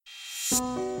Well,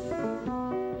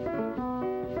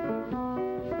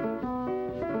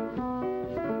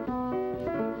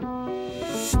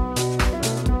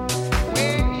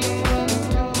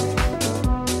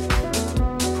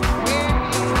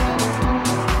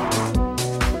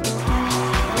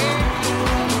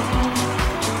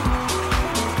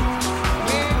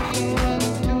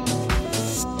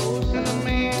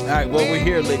 we're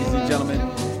here, ladies and gentlemen,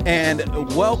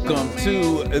 and welcome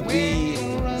to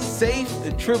the Safe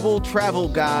Tribble Travel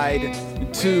Guide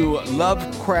to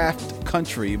Lovecraft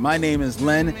Country. My name is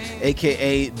Len,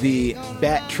 aka the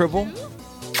Bat Tribble,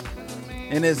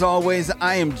 and as always,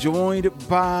 I am joined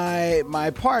by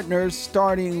my partners,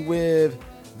 starting with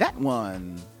that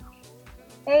one.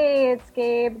 Hey, it's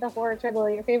Gabe, the Horror Tribble,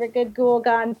 your favorite good ghoul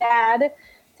gone bad,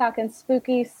 talking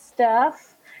spooky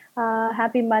stuff.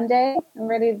 Happy Monday. I'm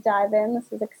ready to dive in.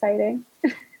 This is exciting.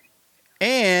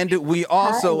 And we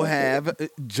also have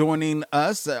joining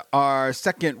us our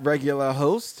second regular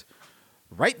host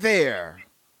right there.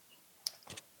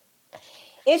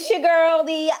 It's your girl,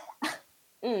 the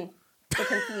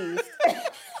confused.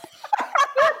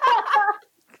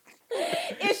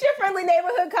 It's your friendly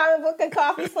neighborhood comic book and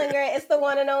coffee slinger. It's the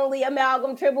one and only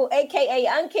Amalgam Tribble, aka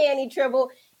Uncanny Tribble,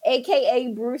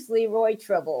 aka Bruce Leroy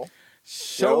Tribble.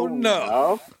 Show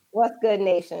enough. What's good,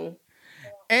 nation?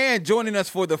 And joining us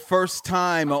for the first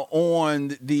time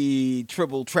on the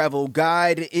Tribble Travel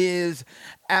Guide is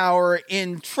our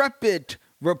intrepid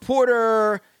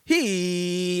reporter.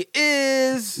 He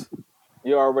is...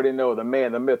 You already know the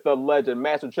man, the myth, the legend,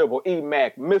 Master Tribble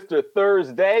E-Mac, Mr.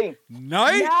 Thursday.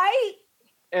 Night.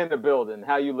 In the building.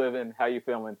 How you living? How you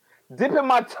feeling? Dipping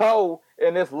my toe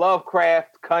in this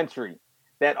Lovecraft country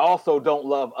that also don't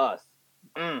love us.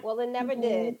 Well, it never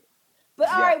did. But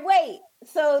all right, wait.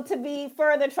 So to be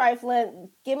further trifling,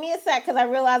 give me a sec because I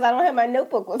realize I don't have my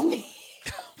notebook with me.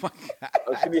 Oh my God.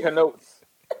 Oh, she need her notes.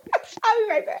 I'll be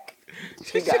right back.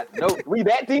 She got notes. We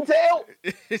that detailed?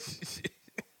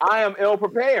 I am ill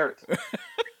prepared.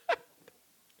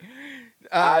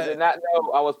 I did not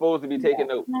know I was supposed to be taking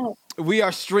notes. We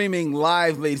are streaming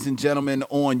live, ladies and gentlemen,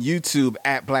 on YouTube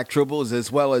at Black Tribbles,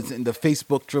 as well as in the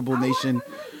Facebook Tribble Nation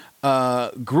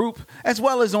group, as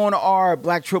well as on our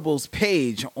Black Tribbles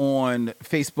page on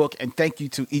Facebook. And thank you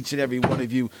to each and every one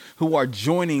of you who are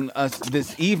joining us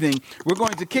this evening. We're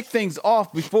going to kick things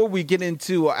off before we get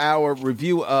into our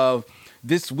review of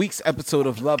this week's episode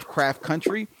of Lovecraft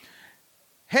Country.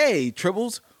 Hey,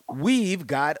 Tribbles, we've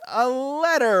got a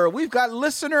letter. We've got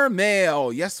listener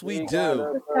mail. Yes, we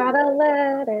do. Got a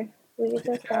letter. We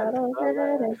just got a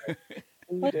letter.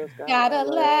 Got a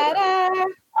letter.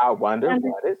 I wonder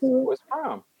who it's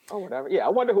from. Or whatever. Yeah, I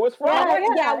wonder who it's from.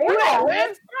 Yeah,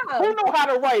 who know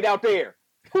how to write out there?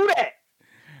 Who that?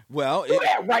 Well, who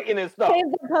that writing and stuff?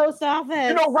 Save the post office.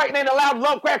 You know writing ain't allowed in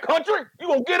Lovecraft Country? You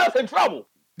gonna get us in trouble.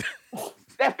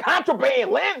 That's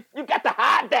contraband, Lynn. You got to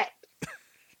hide that.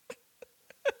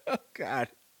 Oh, God.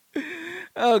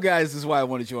 Oh, guys, this is why I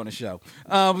wanted you on the show.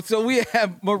 So we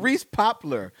have Maurice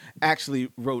Poplar actually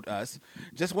wrote us.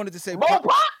 Just wanted to say...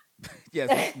 Mo-Pop?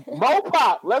 Yes.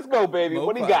 Mo-Pop. Let's go, baby. Mo-Pop.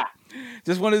 What do you got?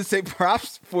 Just wanted to say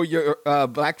props for your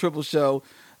Black Tribble show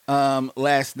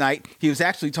last night. He was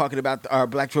actually talking about our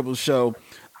Black Tribble show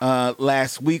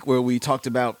last week, where we talked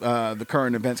about the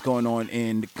current events going on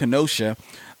in Kenosha.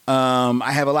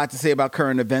 I have a lot to say about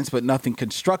current events, but nothing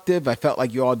constructive. I felt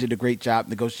like you all did a great job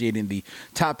negotiating the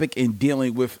topic and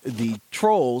dealing with the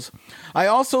trolls. I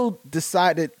also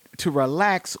decided to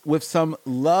relax with some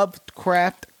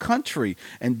Lovecraft Country,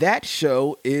 and that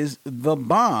show is The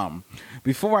Bomb.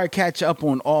 Before I catch up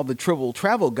on all the Tribble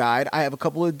Travel Guide, I have a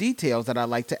couple of details that I'd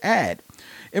like to add.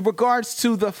 In regards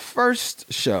to the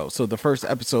first show, so the first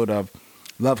episode of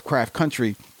Lovecraft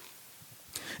Country,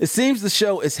 it seems the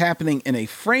show is happening in a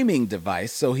framing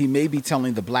device, so he may be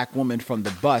telling the black woman from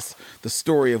the bus the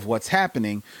story of what's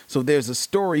happening. So there's a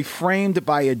story framed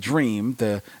by a dream,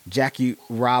 the Jackie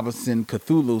Robinson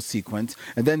Cthulhu sequence,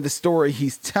 and then the story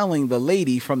he's telling the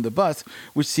lady from the bus,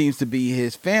 which seems to be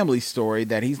his family story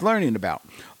that he's learning about.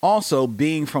 Also,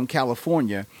 being from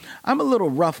California, I'm a little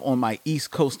rough on my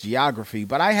East Coast geography,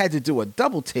 but I had to do a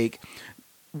double take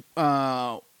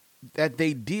that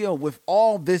they deal with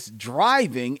all this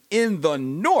driving in the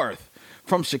north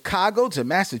from Chicago to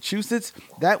Massachusetts.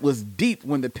 That was deep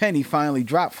when the penny finally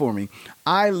dropped for me.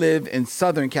 I live in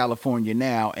Southern California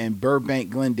now, and Burbank,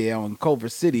 Glendale, and Culver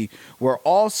City were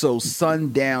also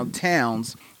sundown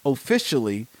towns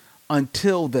officially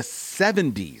until the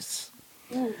 70s.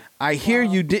 I hear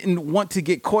you didn't want to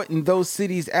get caught in those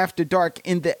cities after dark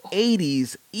in the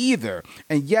 80s either.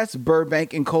 And yes,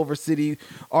 Burbank and Culver City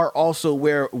are also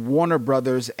where Warner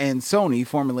Brothers and Sony,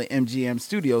 formerly MGM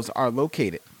Studios, are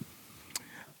located.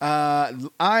 I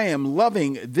am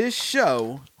loving this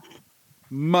show,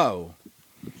 Mo.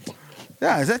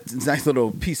 Yeah, that's a nice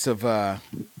little piece of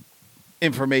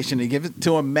information to give it,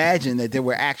 to imagine that there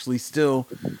were actually still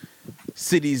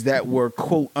cities that were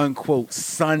quote unquote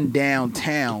sundown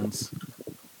towns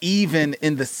even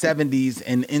in the 70s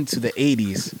and into the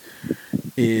 80s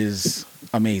is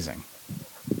amazing.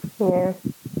 Yeah.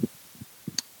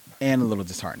 And a little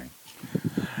disheartening.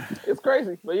 It's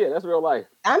crazy, but yeah, that's real life.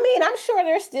 I mean, I'm sure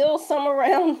there's still some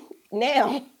around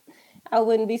now. I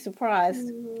wouldn't be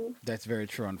surprised. That's very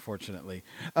true, unfortunately.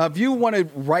 If you want to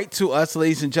write to us,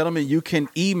 ladies and gentlemen, you can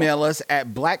email us at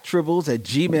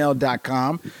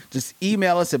blacktribbles@gmail.com. Just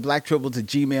email us at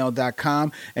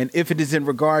blacktribbles@gmail.com. And if it is in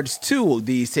regards to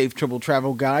the Safe Tribble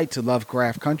Travel Guide to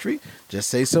Lovecraft Country, just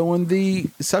say so in the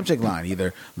subject line,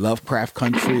 either Lovecraft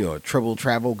Country or Tribble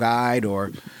Travel Guide,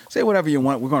 or say whatever you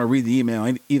want. We're going to read the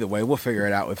email either way. We'll figure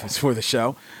it out if it's for the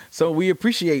show. So we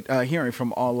appreciate hearing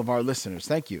from all of our listeners.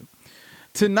 Thank you.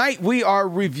 Tonight, we are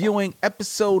reviewing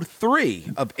episode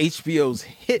 3 of HBO's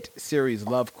hit series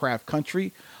Lovecraft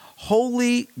Country,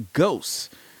 Holy Ghosts,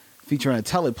 featuring a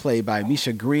teleplay by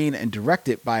Misha Green and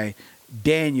directed by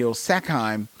Daniel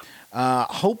Sackheim.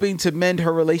 Hoping to mend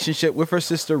her relationship with her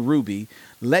sister Ruby,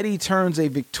 Letty turns a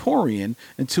Victorian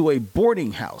into a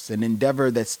boarding house, an endeavor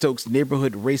that stokes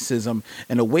neighborhood racism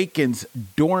and awakens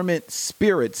dormant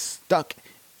spirits stuck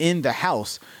in the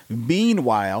house.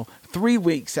 Meanwhile, 3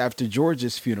 weeks after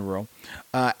George's funeral,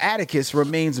 Atticus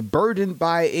remains burdened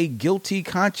by a guilty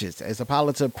conscience as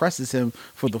Hippolyta presses him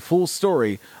for the full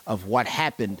story of what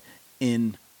happened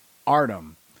in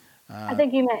Arnhem. I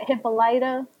think you meant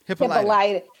Hippolyta.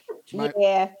 Hippolyta.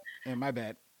 Yeah. Yeah, my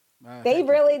bad. They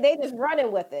just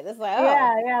running with it. It's like, oh.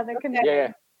 Yeah, they're connected.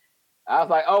 Yeah. I was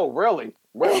like, oh, really?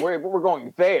 We're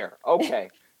going there. Okay.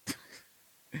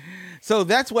 So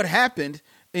that's what happened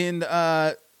in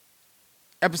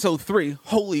episode 3,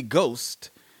 Holy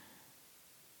Ghost.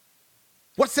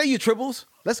 What say you, Tribbles?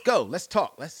 Let's go. Let's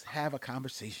talk. Let's have a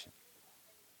conversation.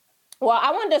 Well, I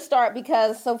wanted to start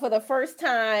because, so for the first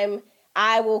time,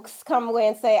 I will come away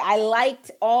and say I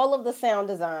liked all of the sound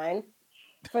design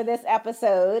for this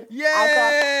episode.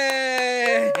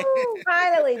 Yay!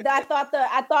 Finally, I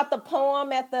thought the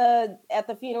poem at the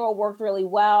funeral worked really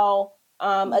well.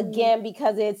 Again,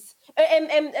 because it's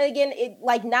and again, it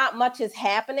like not much is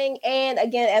happening. And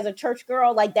again, as a church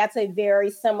girl, like that's a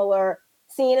very similar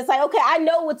scene. It's like, okay, I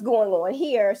know what's going on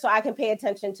here, so I can pay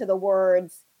attention to the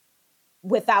words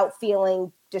without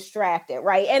feeling distracted,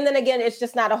 right? And then again, it's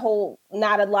just not a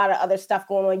lot of other stuff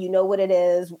going on. You know what it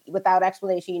is without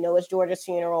explanation. You know it's George's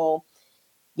funeral.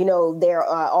 You know,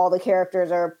 all the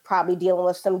characters are probably dealing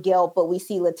with some guilt, but we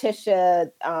see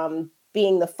Letitia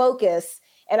being the focus.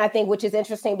 And I think, which is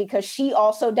interesting because she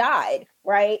also died,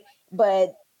 right?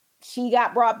 But she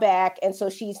got brought back. And so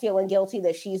she's feeling guilty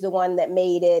that she's the one that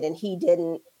made it and he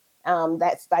didn't.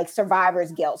 That's like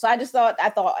survivor's guilt. So I thought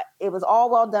it was all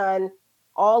well done.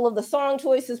 All of the song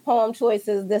choices, poem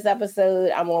choices, this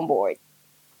episode, I'm on board.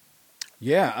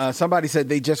 Yeah. Somebody said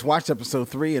they just watched episode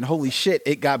 3 and holy shit,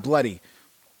 it got bloody.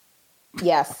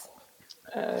 Yes.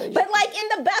 But like in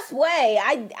the best way.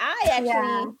 I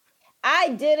actually, I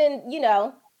didn't,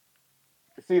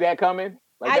 See that coming?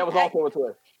 Like that was also a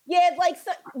twist. Yeah, like,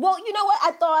 well, you know what?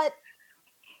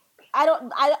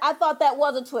 I thought that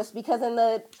was a twist because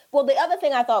the other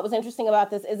thing I thought was interesting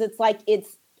about this is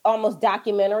it's almost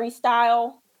documentary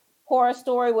style horror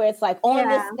story where it's like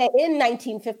this in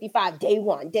 1955, day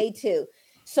 1, day 2.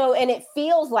 So, and it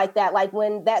feels like that, like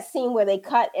when that scene where they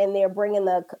cut and they're bringing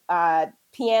the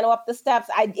piano up the steps,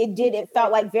 it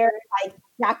felt like very like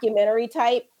documentary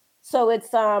type. So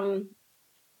it's, I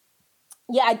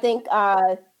think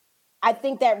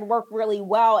that worked really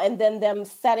well. And then them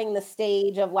setting the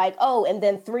stage of like, oh, and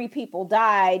then 3 people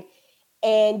died.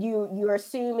 And you're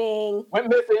assuming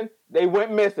They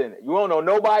went missing. You don't know.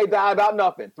 Nobody died about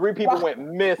nothing. 3 people went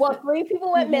missing. Well, 3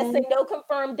 people went missing. No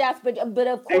confirmed deaths, but of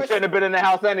course they shouldn't have been in the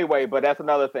house anyway. But that's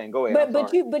another thing. Go ahead.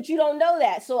 But you don't know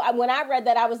that. So when I read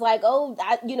that, I was like, oh,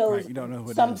 right, you don't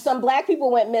know some Black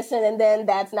people went missing, and then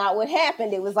that's not what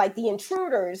happened. It was like the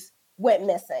intruders went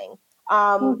missing.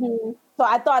 So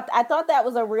I thought that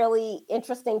was a really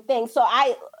interesting thing. So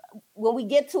when we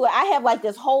get to it, I have like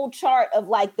this whole chart of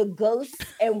like the ghosts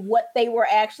and what they were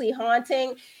actually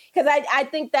haunting. Because I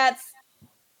think that's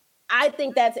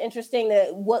interesting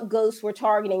that what ghosts were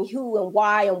targeting who and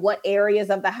why and what areas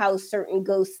of the house certain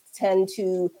ghosts tend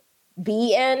to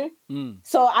be in.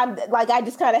 So I'm like, I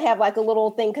just kind of have like a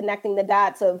little thing connecting the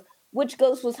dots of which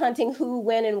ghost was hunting who,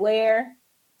 when, and where.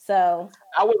 So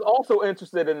I was also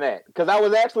interested in that because I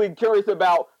was actually curious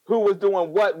about who was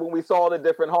doing what when we saw the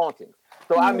different hauntings.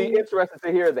 So I'd be interested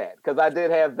to hear that because I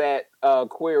did have that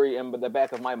query in the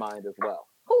back of my mind as well.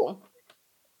 Cool.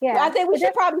 Yeah, I think we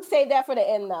should probably save that for the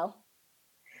end, though.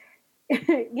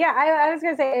 Yeah, I was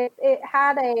gonna say it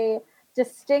had a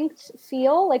distinct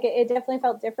feel. Like it definitely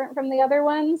felt different from the other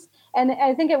ones, and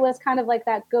I think it was kind of like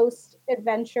that ghost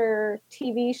adventure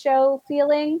TV show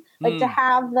feeling. Like to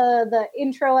have the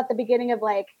intro at the beginning of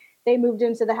like they moved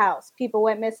into the house, people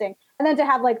went missing, and then to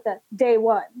have like the day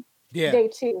one, day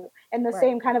two, and the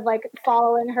same kind of like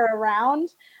following her around.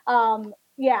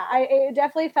 It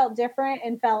definitely felt different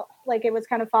and felt like it was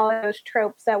kind of following those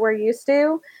tropes that we're used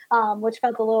to, which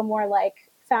felt a little more like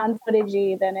found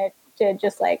footagey than it did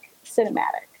just like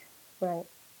cinematic. Right.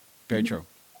 Very true.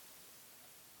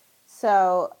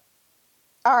 So,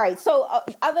 all right. So,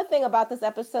 other thing about this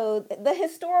episode, the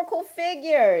historical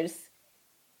figures.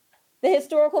 The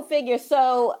historical figures.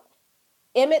 So,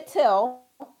 Emmett Till.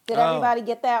 Did everybody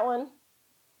get that one?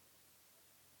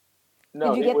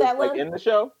 No, did you get that one? In the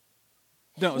show?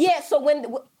 No. Yeah. So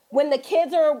when the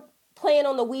kids are playing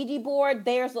on the Ouija board,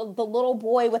 there's the little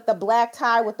boy with the black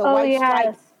tie with the white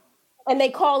stripes, and they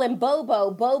call him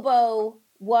Bobo. Bobo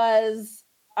was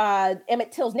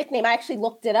Emmett Till's nickname. I actually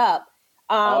looked it up.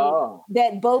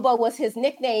 That Bobo was his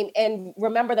nickname. And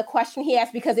remember the question he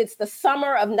asked, because it's the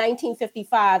summer of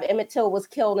 1955. Emmett Till was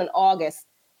killed in August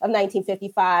of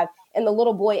 1955. And the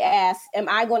little boy asked, am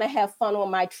I going to have fun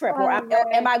on my trip? Or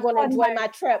am I going to enjoy my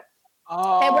trip?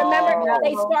 And remember,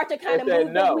 they start to kind of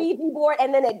move the Ouija board,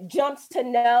 and then it jumps to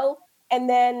no. And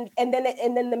then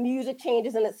the music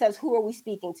changes and it says, who are we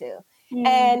speaking to?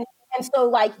 And so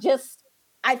like, just,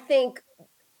 I think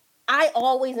I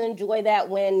always enjoy that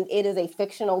when it is a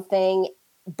fictional thing,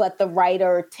 but the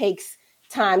writer takes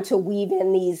time to weave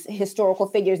in these historical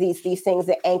figures, these things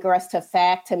that anchor us to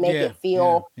fact to make it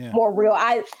feel more real.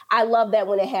 I love that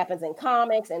when it happens in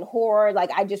comics and horror.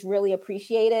 Like, I just really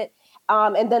appreciate it.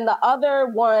 And then the other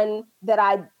one that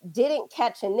I didn't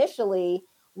catch initially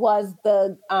was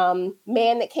the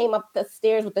man that came up the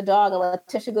stairs with the dog, and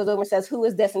Letitia goes over and says, who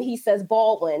is this? And he says,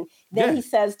 Baldwin. Then he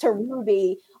says to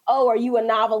Ruby, oh, are you a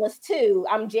novelist too?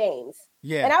 I'm James.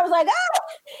 Yeah. And I was like,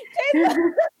 James,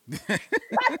 my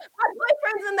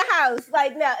boyfriend's in the house.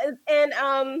 Like, no. And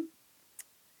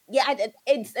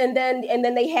and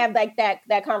then they have like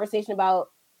that conversation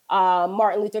about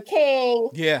Martin Luther King.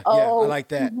 Yeah, I like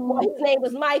that. Well, his name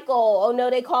was Michael. Oh no,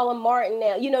 they call him Martin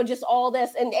now. Just all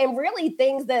this and really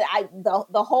things that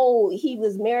the whole he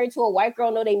was married to a white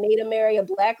girl. No, they made him marry a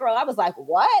black girl. I was like,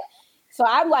 what? So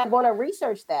I'm like going to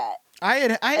research that.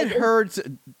 I had heard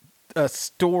a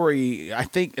story. I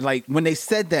think like when they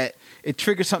said that, it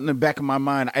triggered something in the back of my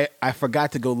mind. I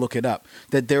forgot to go look it up,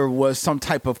 that there was some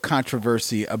type of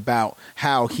controversy about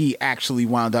how he actually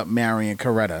wound up marrying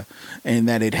Coretta, and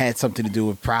that it had something to do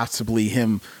with possibly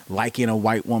him liking a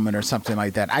white woman or something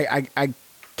like that. I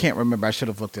can't remember. I should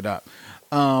have looked it up.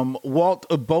 Walt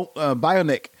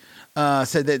Bionic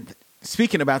said that,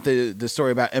 speaking about the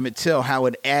story about Emmett Till, how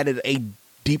it added a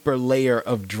deeper layer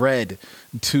of dread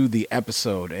to the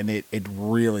episode, and it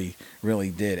really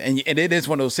did. And it is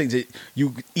one of those things that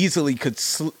you easily could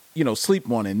sleep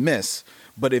on and miss,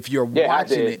 but if you're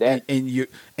watching it and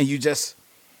you just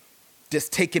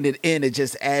taking it in, it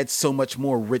just adds so much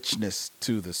more richness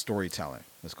to the storytelling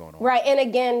that's going on. Right. And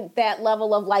again, that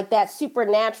level of like that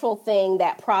supernatural thing,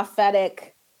 that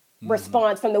prophetic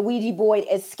response from the Ouija board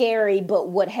is scary, but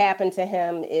what happened to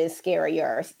him is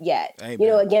scarier yet.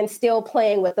 Amen. Again, still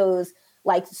playing with those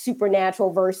like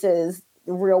supernatural versus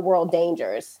real world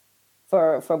dangers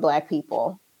for Black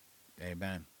people.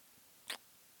 Amen.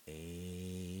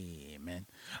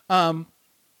 I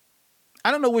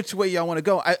don't know which way y'all want to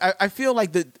go. I feel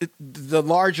like the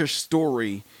larger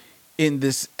story in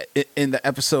the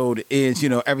episode is,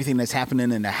 everything that's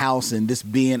happening in the house, and this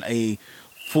being a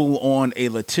full on a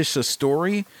Letitia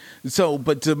story. So,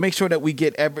 but to make sure that we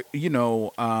get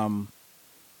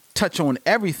touch on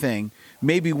everything,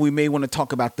 maybe we may want to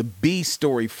talk about the B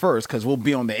story first, because we'll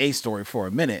be on the A story for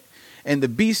a minute. And the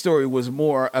B story was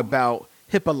more about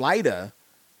Hippolyta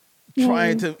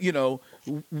trying to,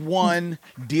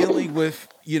 dealing with,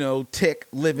 Tick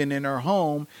living in her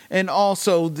home, and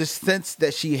also the sense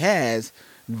that she has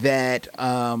that,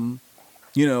 the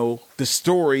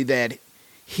story that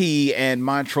he and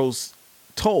Montrose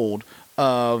told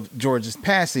of George's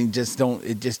passing it's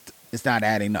not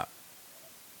adding up.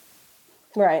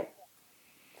 Right.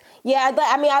 Yeah,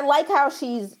 I mean, I like how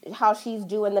she's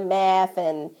doing the math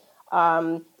and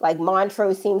Like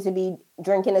Montrose seems to be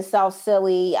drinking himself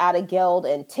silly out of guilt,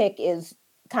 and Tick is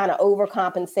kind of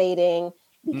overcompensating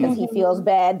because he feels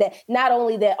bad that not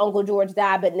only that Uncle George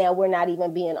died, but now we're not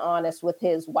even being honest with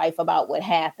his wife about what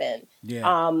happened.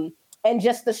 Yeah. And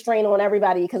just the strain on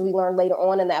everybody, because we learned later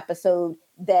on in the episode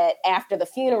that after the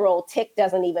funeral, Tick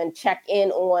doesn't even check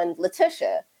in on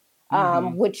Letitia,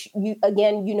 which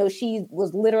she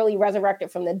was literally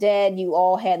resurrected from the dead. You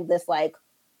all had this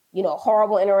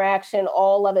horrible interaction,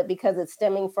 all of it because it's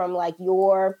stemming from like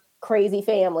your crazy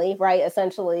family, right?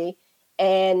 Essentially.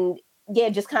 And yeah,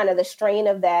 just kind of the strain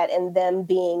of that and them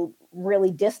being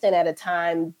really distant at a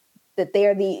time that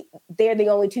they're the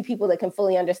only two people that can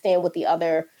fully understand what the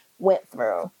other went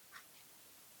through.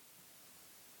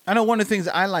 I know one of the things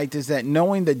I liked is that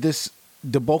knowing that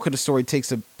the bulk of the story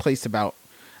takes place about,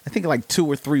 I think, like 2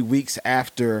 or 3 weeks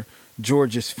after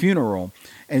George's funeral,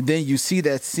 and then you see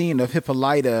that scene of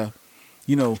Hippolyta,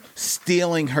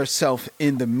 stealing herself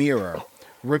in the mirror,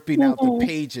 ripping out the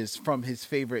pages from his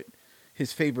favorite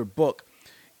book.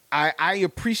 I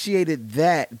appreciated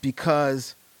that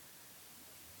because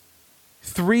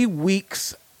 3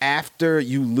 weeks after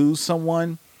you lose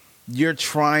someone, you're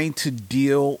trying to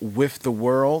deal with the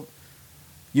world.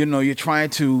 You're trying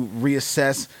to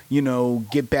reassess,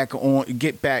 get back, to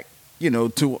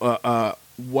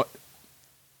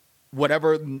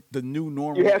whatever the new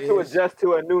normal is. You have to adjust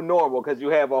to a new normal because you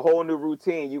have a whole new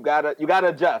routine. You gotta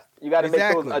adjust. You gotta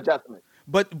make those adjustments.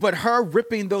 But her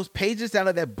ripping those pages out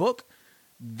of that book,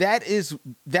 that is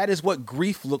what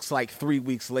grief looks like 3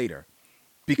 weeks later.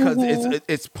 Because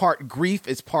it's part grief,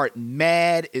 it's part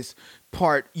mad, it's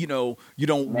part, you don't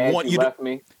mad want you left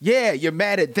me. Yeah, you're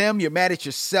mad at them, you're mad at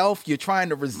yourself, you're trying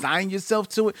to resign yourself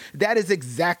to it. That is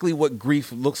exactly what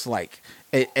grief looks like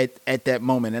at that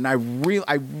moment. And I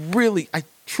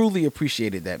truly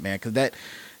appreciated that, man, because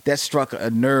that struck a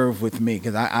nerve with me,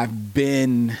 because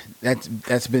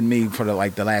that's been me for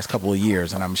the last couple of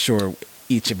years, and I'm sure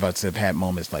each of us have had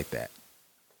moments like that.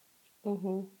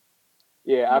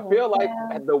 Yeah, I feel like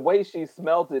the way she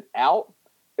smelled it out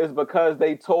is because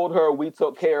they told her we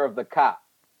took care of the cop.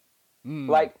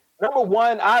 Like, number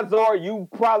one, Azor, you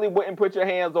probably wouldn't put your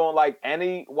hands on like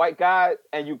any white guy,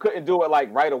 and you couldn't do it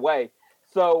like right away.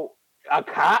 So a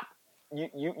cop,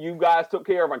 you guys took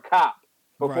care of a cop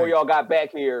before y'all got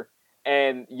back here,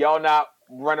 and y'all not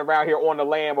running around here on the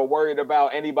lam or worried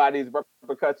about anybody's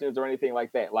repercussions or anything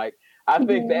like that. Like, I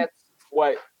think that's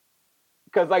what.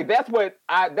 Because that's what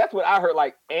I heard.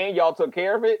 Like, and y'all took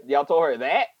care of it. Y'all told her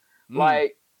that.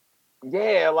 Like,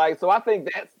 yeah. Like, so I think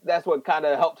that's what kind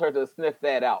of helped her to sniff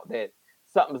that out. That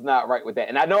something's not right with that.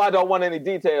 And I know I don't want any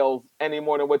details any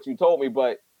more than what you told me,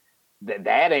 but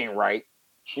that ain't right.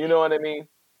 You know what I mean?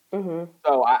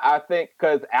 So I think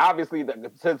because obviously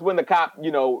since when the cop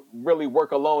really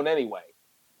work alone anyway.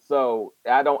 So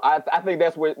I think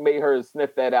that's what made her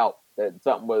sniff that out. That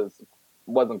something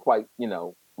wasn't quite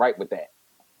right with that.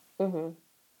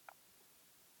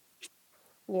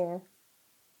 Yeah.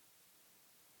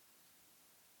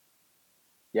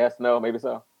 Yes, no, maybe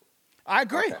so. I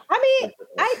agree. Okay.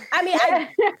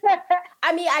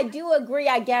 I do agree.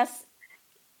 I guess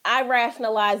I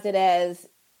rationalized it as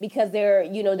because they're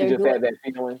You just doing, had that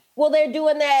feeling. well, they're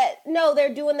doing that. No,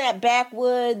 they're doing that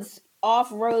backwoods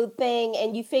off-road thing,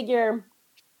 and you figure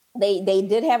they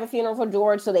did have a funeral for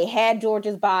George, so they had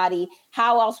George's body.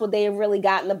 How else would they have really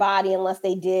gotten the body unless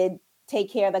they did take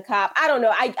care of the cop? I don't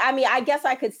know. I guess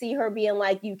I could see her being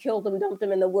like, you killed him, dumped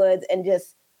him in the woods, and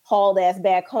just hauled ass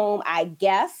back home. I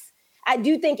guess. I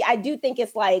do think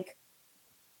it's like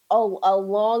a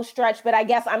long stretch, but I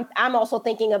guess I'm also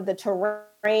thinking of the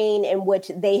terrain in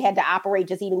which they had to operate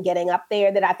just even getting up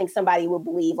there, that I think somebody would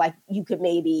believe like you could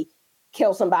maybe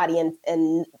kill somebody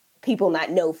and people not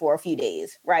know for a few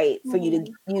days, right? For you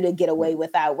to get away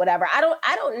without whatever. I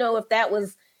don't know if that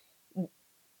was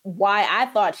why I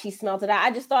thought she smelt it out. I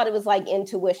just thought it was like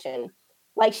intuition.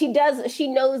 Like she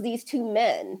knows these two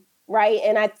men, right?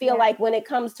 And I feel like when it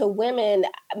comes to women,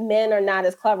 men are not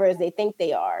as clever as they think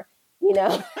they are,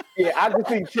 Yeah, I just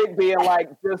see Chick being like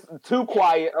just too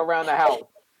quiet around the house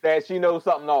that she knows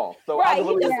something off. So right. I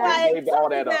really gave all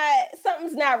that up.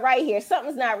 Something's not right here.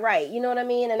 Something's not right. You know what I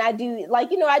mean? And I do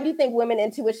I do think women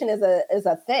intuition is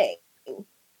a thing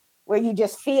where you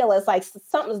just feel it's like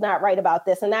something's not right about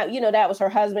this. And that, that was her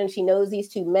husband. She knows these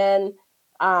two men.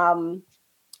 So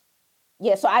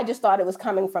I just thought it was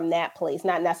coming from that place,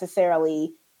 not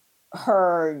necessarily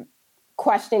her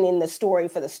questioning the story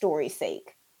for the story's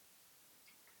sake.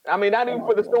 I mean, not even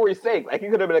for the story's sake. Like, it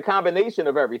could have been a combination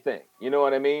of everything. You know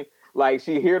what I mean? Like,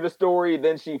 she hear the story,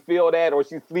 then she feel that, or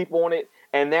she sleep on it,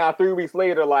 And now 3 weeks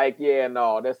later, like, yeah,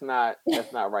 no, that's not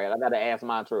right. I gotta ask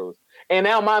Montrose. And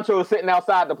now Montrose sitting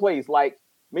outside the place. Like,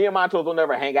 me and Montrose will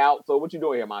never hang out. So what you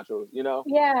doing here, Montrose? You know?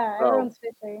 Yeah, everyone's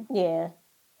fishy. Yeah.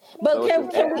 But So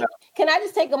can I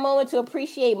just take a moment to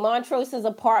appreciate Montrose's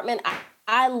apartment?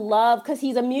 I love, because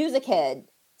he's a music head.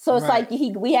 So it's Right.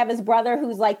 like we have his brother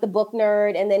who's like the book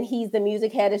nerd, and then he's the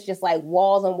music head. It's just like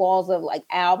walls and walls of like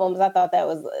albums. I thought that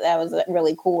was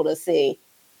really cool to see.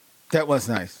 That was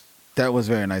nice. That was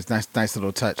very nice. Nice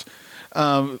little touch.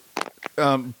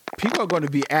 People are going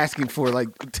to be asking for like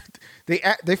they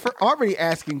already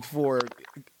asking for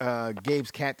Gabe's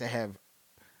cat to have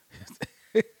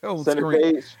on Center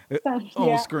screen. stage.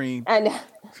 On screen. And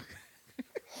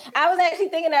I was actually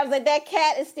thinking, I was like, that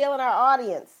cat is stealing our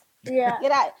audience. Yeah.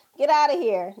 Get out of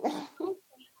here.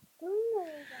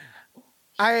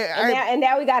 And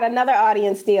now we got another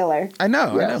audience stealer. I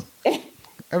know. Yes. I know.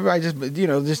 Everybody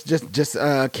just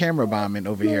camera bombing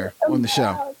over here on the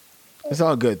show. It's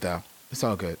all good though. It's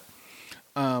all good.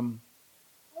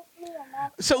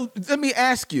 So let me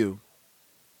ask you: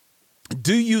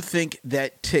 do you think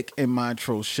that Tick and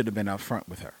Montrose should have been out front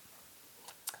with her?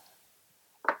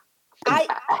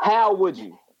 How would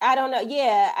you? I don't know.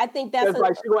 Yeah, I think that's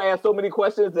like she's gonna ask so many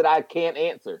questions that I can't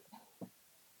answer.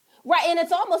 Right, and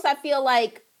it's almost, I feel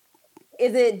like,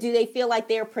 do they feel like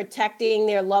they're protecting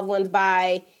their loved ones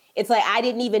by? It's like, I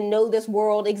didn't even know this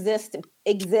world existed,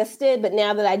 but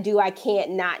now that I do, I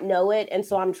can't not know it, and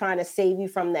so I'm trying to save you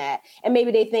from that. And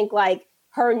maybe they think like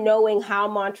her knowing how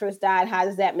Montrose died, how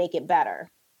does that make it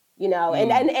better? You know,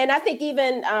 and I think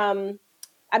even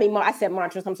I said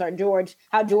Montrose, I'm sorry, George,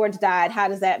 how George died, how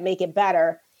does that make it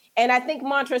better? And I think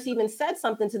Montrose even said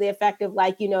something to the effect of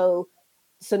like,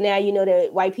 so now you know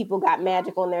that white people got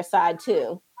magic on their side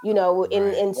too.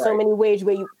 In so many ways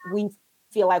where we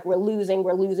feel like we're losing,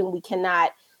 we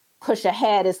cannot push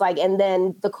ahead. It's like, and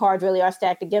then the cards really are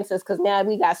stacked against us because now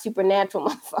we got supernatural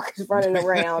motherfuckers running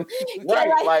around.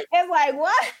 Right, it's like,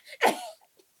 what?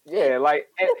 Yeah, like,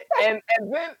 and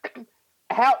then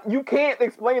how you can't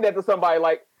explain that to somebody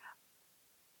like,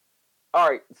 all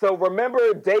right, so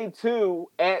remember day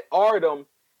 2 at Ardham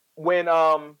when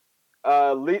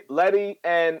Letty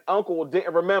and Uncle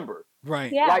didn't remember.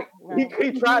 Right. Yeah. Like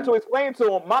he tried to explain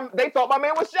to him. They thought my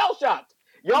man was shell shocked.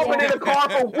 Y'all been in the car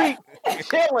for weeks,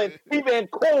 chilling. He been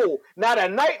cool. Not a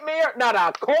nightmare, not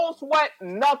a cold sweat,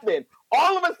 nothing.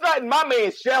 All of a sudden, my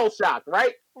man's shell shocked.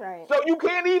 Right. Right. So you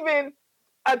can't even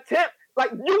attempt.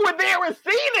 Like you were there and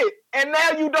seen it, and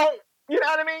now you don't. You know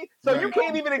what I mean? So you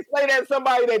can't even explain that to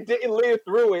somebody that didn't live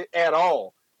through it at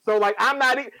all. So like I'm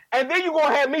not, and then you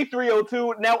gonna have me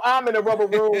 302. Now I'm in a rubber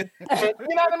room. And,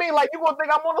 you know what I mean? Like you gonna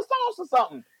think I'm on the sauce or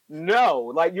something?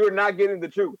 No, like you're not getting the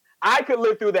truth. I could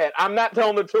live through that. I'm not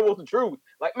telling the truth.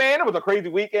 Like man, it was a crazy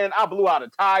weekend. I blew out a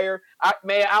tire. I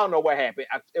don't know what happened.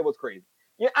 It was crazy.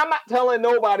 Yeah, I'm not telling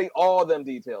nobody all them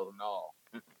details.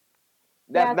 No,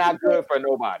 that's not good for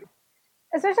nobody.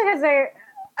 Especially because they're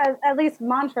at least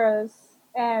Montrose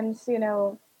and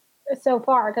so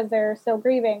far because they're still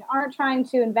grieving aren't trying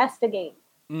to investigate.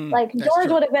 Like George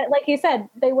would have been, like you said,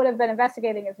 they would have been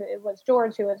investigating if it was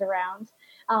George who was around.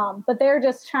 But they're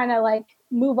just trying to like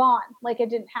move on, like it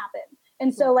didn't happen.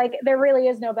 And so like there really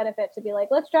is no benefit to be like,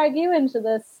 let's drag you into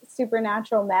this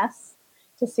supernatural mess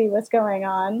to see what's going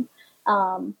on.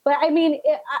 But I mean,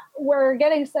 we're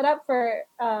getting set up for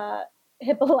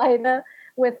Hippolyta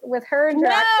with her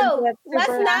interactions. No, with let's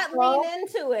not Supernatural. lean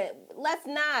into it. Let's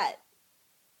not.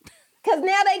 Because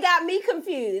now they got me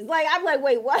confused. Like, I'm like,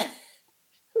 wait, what?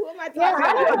 Who am I talking Yeah,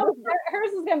 I don't about? know.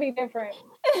 Hers is going to be different.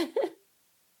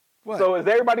 What? So is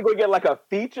everybody going to get like a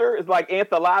feature? It's like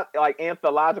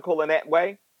anthological in that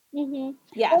way? Mm-hmm.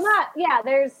 Yes. Well,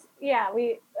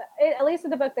 at least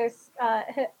in the book, there's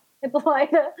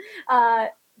Hippolyta.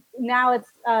 Now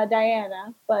it's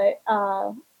Diana, but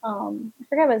I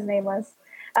forgot what his name was.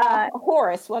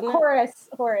 Horace, wasn't it?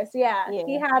 Horace. Yeah,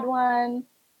 he had one,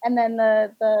 and then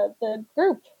the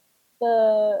group,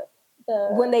 the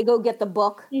when they go get the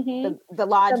book, Mhm. the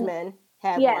lodgemen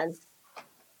have one.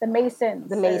 the Masons,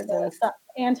 The Masons. the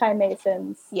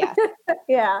anti-Masons. Yeah.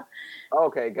 Yeah.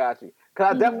 Okay, got you.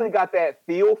 Because I definitely got that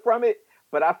feel from it,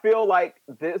 but I feel like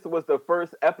this was the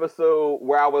first episode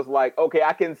where I was like, okay,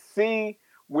 I can see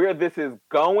where this is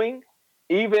going,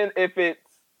 even if it's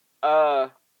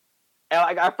and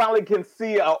like I finally can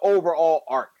see an overall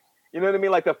arc. You know what I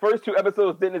mean? Like the first 2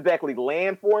 episodes didn't exactly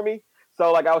land for me.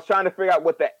 So like I was trying to figure out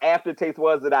what the aftertaste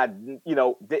was that I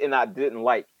didn't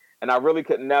like. And I really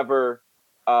could never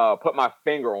put my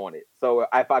finger on it. So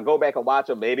if I go back and watch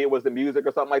them, maybe it was the music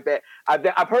or something like that.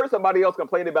 I've heard somebody else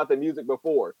complain about the music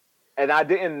before, and I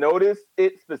didn't notice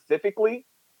it specifically.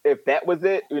 if that was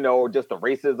it, or just the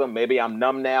racism. Maybe I'm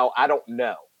numb now. I don't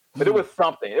know. But it was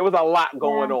something. It was a lot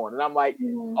going on. And I'm like,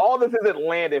 all this isn't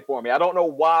landing for me. I don't know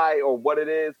why or what it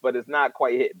is, but it's not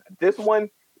quite hitting. This one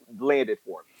landed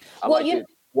for me. I like it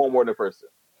one more than the first two.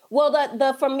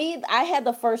 Well, for me, I had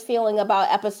the first feeling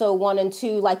about episode 1 and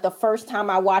 2. Like the first time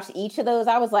I watched each of those,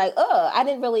 I was like, I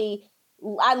didn't really.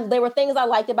 There were things I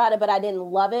liked about it, but I didn't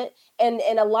love it. And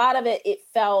a lot of it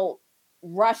felt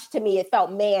rushed to me. It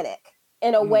felt manic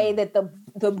in a way that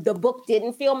the book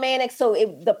didn't feel manic. So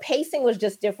the pacing was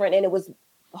just different, and it was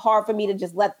hard for me to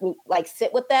just let me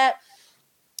sit with that.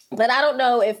 But I don't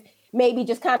know if maybe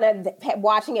just kind of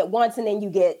watching it once and then you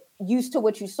get used to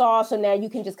what you saw. So now you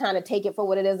can just kind of take it for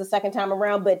what it is the second time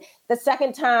around. But the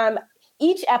second time,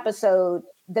 each episode,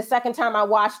 the second time I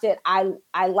watched it,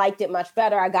 I liked it much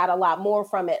better. I got a lot more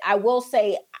from it. I will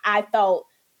say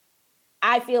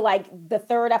I feel like the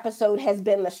third episode has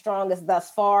been the strongest thus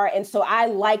far. And so I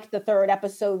liked the third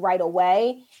episode right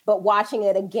away, but watching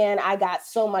it again, I got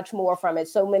so much more from it.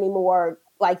 So many more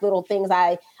little things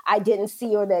I didn't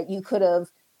see, or that you could have,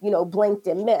 blinked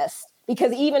and missed.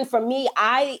 Because even for me,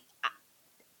 I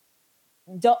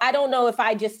don't know if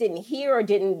I just didn't hear or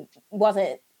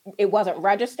it wasn't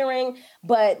registering,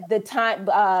 but the time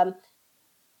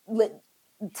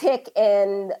Tick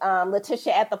and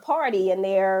Letitia at the party and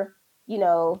their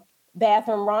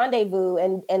bathroom rendezvous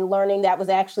and learning that was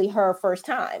actually her first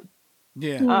time.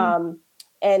 Yeah.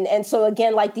 And so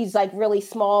again, these really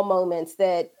small moments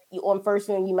that on first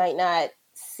viewing you might not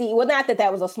see. Well, not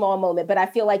that was a small moment, but I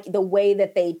feel like the way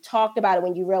that they talked about it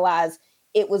when you realize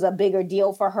it was a bigger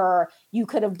deal for her, you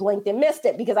could have blinked and missed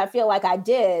it, because I feel like I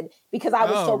did, because I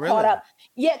was caught up.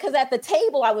 Yeah, because at the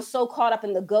table, I was so caught up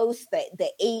in the ghosts, the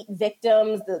 8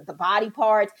 victims, the body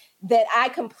parts, that I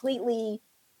completely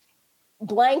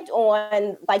blanked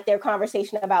on their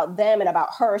conversation about them and about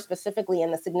her specifically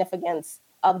and the significance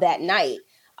of that night.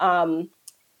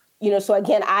 So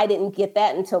again, I didn't get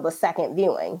that until the second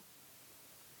viewing.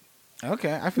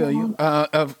 Okay, I feel you.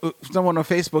 Someone on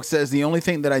Facebook says the only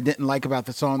thing that I didn't like about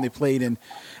the song they played in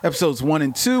episodes 1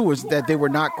 and 2 was that they were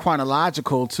not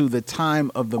chronological to the time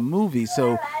of the movie,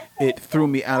 so it threw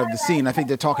me out of the scene. I think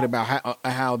they're talking about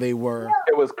how they were.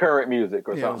 It was current music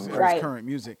or something. It was current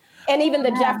music, and even the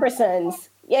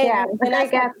Jeffersons. Yeah,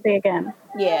 Great Gatsby again.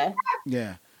 Yeah.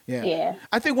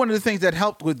 I think one of the things that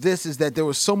helped with this is that there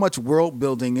was so much world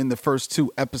building in the first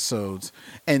 2 episodes,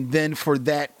 and then for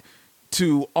that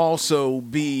to also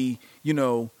be,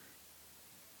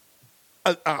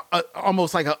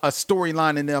 almost like a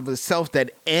storyline in and of itself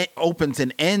that opens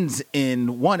and ends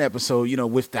in one episode,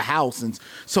 with the house. And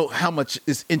so how much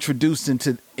is introduced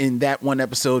in that one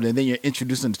episode, and then you're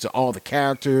introduced into all the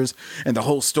characters and the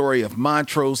whole story of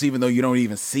Montrose, even though you don't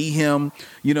even see him,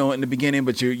 in the beginning,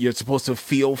 but you're supposed to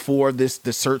feel for the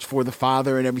search for the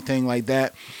father and everything like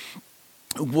that.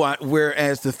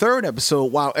 Whereas the third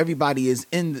episode, while everybody is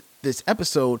in this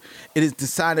episode, it is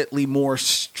decidedly more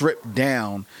stripped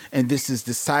down, and this is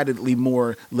decidedly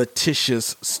more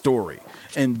Letitia's story,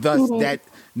 and thus that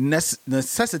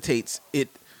necessitates it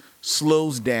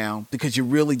slows down because you're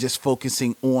really just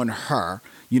focusing on her.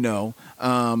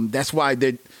 That's why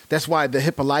the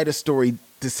Hippolyta story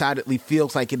decidedly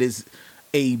feels like it is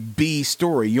a B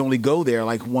story. You only go there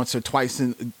once or twice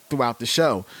throughout the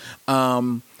show.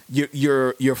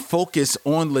 Your focus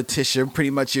on Letitia, pretty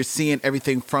much you're seeing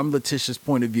everything from Letitia's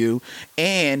point of view,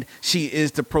 and she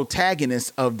is the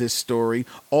protagonist of this story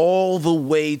all the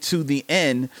way to the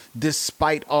end,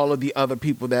 despite all of the other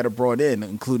people that are brought in,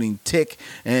 including Tick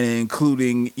and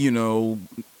including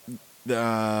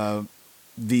the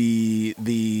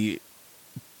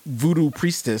voodoo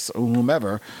priestess or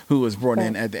whomever who was brought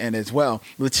in at the end as well.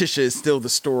 Letitia is still the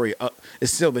story,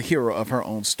 is still the hero of her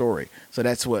own story. So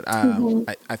that's what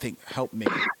I think helped make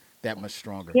it that much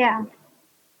stronger. Yeah,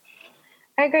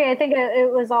 I agree. I think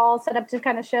it was all set up to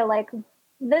kind of show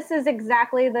this is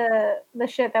exactly the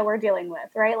shit that we're dealing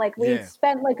with, right? We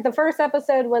spent the first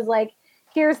episode was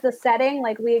here's the setting,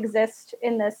 we exist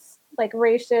in this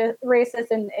racist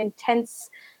and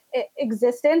intense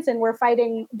existence, and we're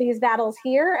fighting these battles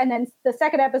here. And then the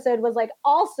second episode was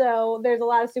also there's a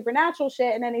lot of supernatural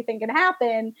shit and anything can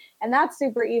happen, and that's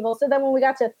super evil. So then when we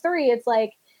got to 3, it's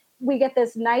we get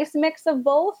this nice mix of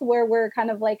both, where we're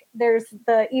kind of there's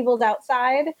the evils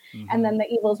outside and then the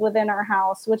evils within our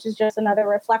house, which is just another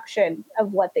reflection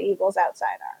of what the evils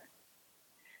outside are.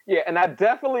 Yeah, and I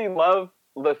definitely love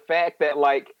the fact that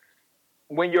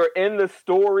when you're in the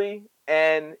story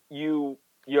and you're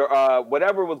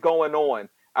whatever was going on,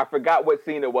 I forgot what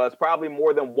scene it was, probably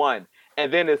more than one.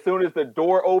 And then as soon as the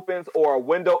door opens or a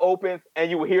window opens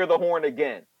and you hear the horn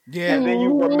again, Yeah. And then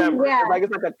you remember. Yeah.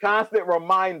 It's like a constant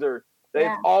reminder that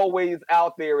Yeah. it's always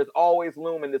out there, it's always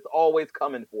looming, it's always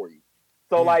coming for you.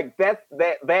 So Yeah. like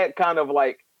that kind of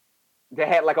like that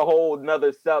had like a whole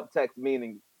another subtext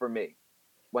meaning for me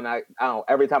when I don't know,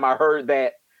 every time I heard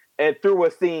that and through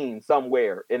a scene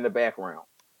somewhere in the background.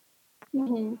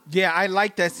 Mhm. Yeah, I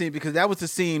like that scene because that was the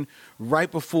scene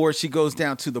right before she goes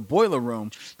down to the boiler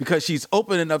room because she's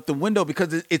opening up the window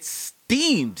because it's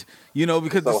steamed,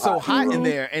 because it's so hot in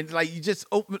there. And like you just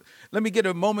let me get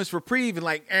a moment's reprieve and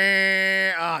like,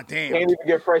 damn. Can't even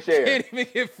get fresh air. Can't even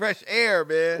get fresh air,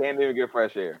 man. Can't even get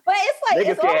fresh air. But it's like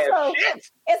Niggas can't have also shit.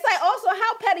 it's like also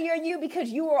how petty are you because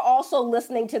you were also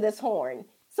listening to this horn.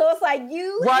 So it's like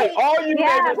you Right, all you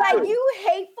Yeah, niggas it's like do. you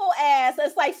hateful ass.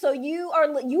 It's like so you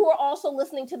are also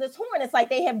listening to this horn. It's like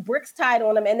they have bricks tied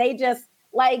on them and they just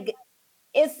like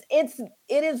it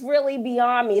is really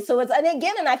beyond me. So it's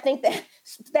and I think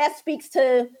that speaks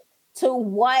to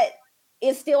what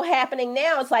is still happening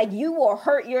now. It's like you will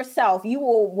hurt yourself. You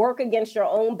will work against your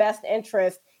own best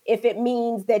interest if it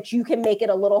means that you can make it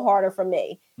a little harder for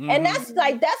me. And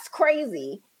that's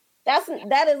crazy.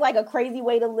 That is like a crazy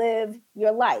way to live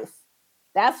your life.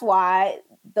 That's why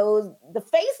the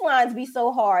face lines be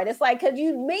so hard. It's like, cause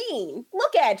you mean,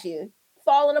 look at you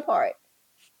falling apart.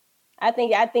 I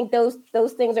think those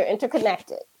things are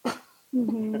interconnected.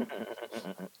 Mhm.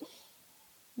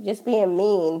 Just being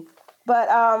mean. But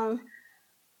Well,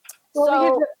 we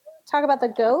so could talk about the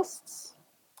ghosts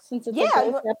since it's a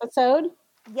ghost episode.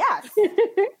 yes.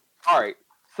 All right.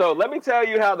 So let me tell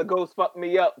you how the ghosts fucked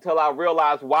me up until I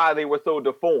realized why they were so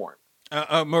deformed.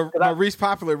 Maurice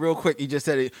Popular, real quick, he just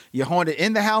said it. You haunted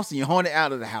in the house and you haunted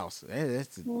out of the house.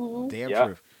 That's the damn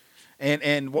truth.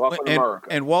 And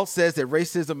Walt says that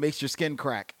racism makes your skin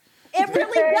crack. It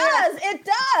really does. It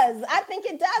does. I think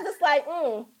it does. It's like,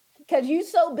 because you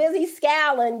so busy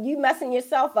scowling, you messing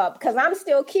yourself up. Because I'm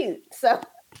still cute. So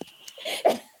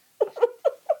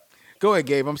Go ahead,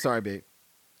 Gabe. I'm sorry, babe.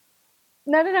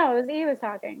 No. It was he was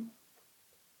talking.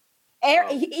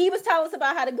 He was telling us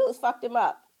about how the ghost fucked him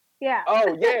up. Yeah.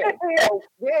 Oh yeah. Oh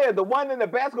yeah, the one in the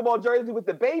basketball jersey with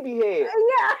the baby head.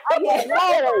 Yeah. I'm like,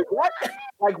 whoa, what?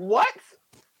 Like what?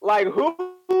 Like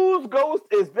whose ghost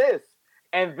is this?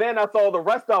 And then I saw the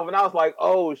rest of them and I was like,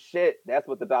 oh shit, that's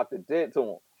what the doctor did to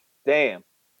him. Damn.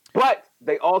 But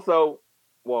they also,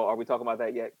 well, are we talking about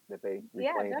that yet? That they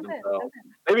reclaimed themselves.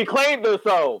 They reclaimed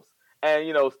themselves and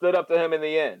stood up to him in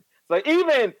the end. So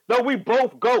even though we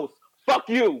both ghosts, fuck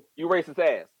you, you racist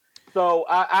ass. So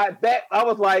I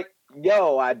was like,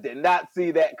 yo, I did not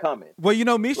see that coming. Well,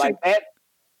 Misha. Like that.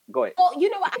 Go ahead. Well,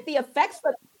 the effects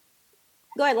for.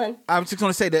 Go ahead, Lynn. I was just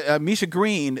going to say that Misha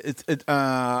Green,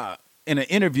 in an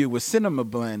interview with Cinema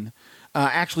Blend,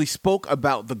 actually spoke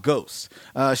about the ghosts.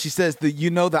 She says that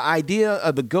the idea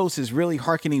of the ghost is really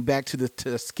hearkening back to the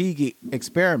Tuskegee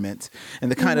experiments and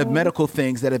the kind of medical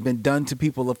things that have been done to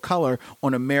people of color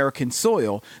on American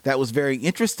soil. That was very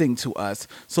interesting to us.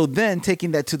 So then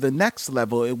taking that to the next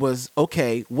level, it was,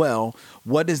 okay, well,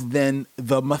 what is then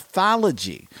the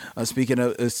mythology? Speaking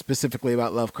of specifically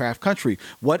about Lovecraft Country,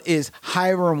 what is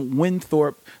Hiram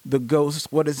Winthorpe, the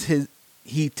ghost? What is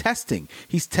he's testing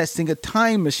a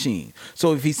time machine.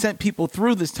 So if he sent people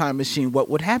through this time machine, what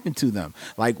would happen to them?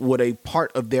 Like, would a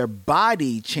part of their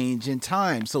body change in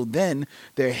time? So then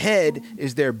their head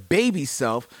is their baby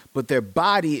self, but their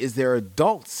body is their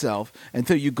adult self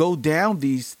until you go down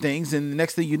these things, and the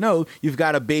next thing you know, you've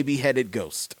got a baby-headed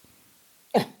ghost.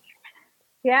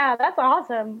 Yeah, that's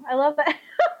awesome. I love that.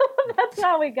 That's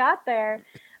how we got there.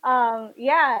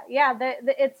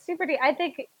 It's super deep. I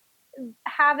think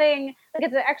having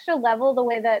it's an extra level the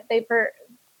way that they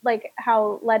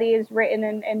how Letty is written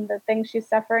and the things she's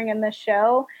suffering in the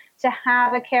show, to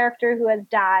have a character who has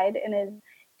died and is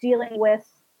dealing with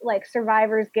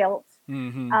survivor's guilt,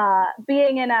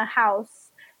 being in a house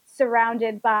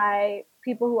surrounded by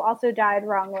people who also died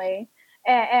wrongly,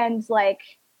 and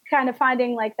kind of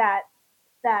finding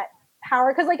that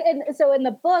power, because so in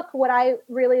the book what I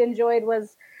really enjoyed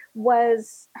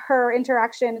was her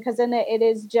interaction, because in it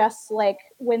is just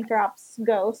Winthrop's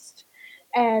ghost,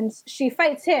 and she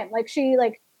fights him. She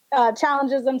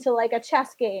challenges him to a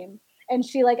chess game, and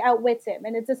she outwits him,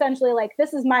 and it's essentially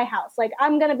this is my house,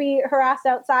 I'm gonna be harassed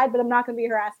outside, but I'm not gonna be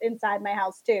harassed inside my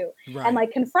house too. Right.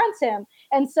 And confronts him.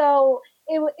 And so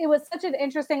it was such an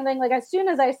interesting thing. As soon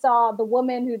as I saw the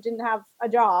woman who didn't have a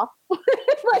jaw,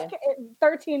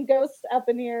 13 ghosts up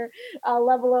in here,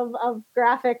 level of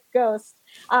graphic ghosts,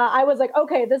 I was like,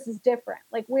 okay, this is different.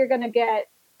 We're going to get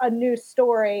a new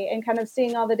story, and kind of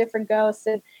seeing all the different ghosts,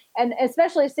 and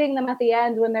especially seeing them at the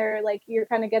end when they're you're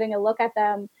kind of getting a look at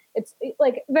them. it's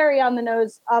like very on the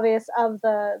nose, obvious of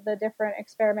the different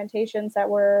experimentations that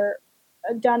were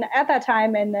done at that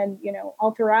time, and then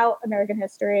all throughout American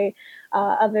history,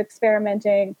 of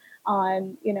experimenting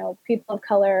on people of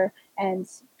color and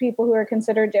people who are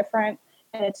considered different.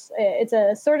 And it's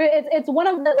a sort of it's one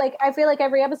of the, like, I feel like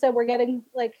every episode we're getting,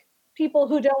 like, people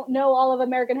who don't know all of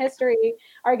American history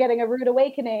are getting a rude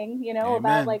awakening,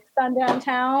 about like sundown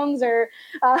towns or,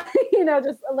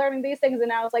 just learning these things. And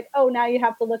now it's like, oh, now you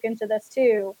have to look into this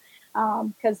too,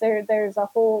 because there's a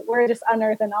whole, we're just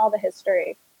unearthing all the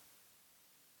history.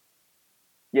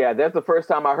 Yeah, that's the first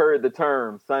time I heard the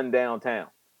term sundown town.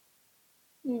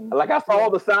 Like, I saw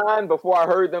the sign before I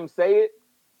heard them say it,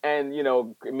 and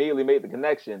immediately made the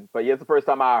connection. But yeah, it's the first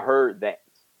time I heard that.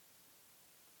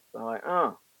 So I'm like,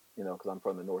 because I'm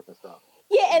from the north and stuff.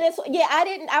 Yeah,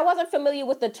 and I wasn't familiar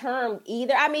with the term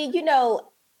either. I mean,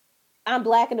 I'm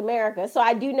Black in America, so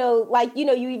I do know, like,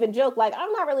 you even joke, like,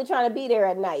 I'm not really trying to be there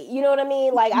at night. You know what I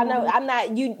mean? Like, I know I'm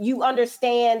not, you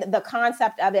understand the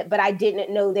concept of it, but I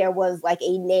didn't know there was like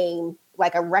a name,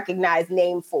 like a recognized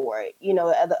name for it,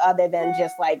 other than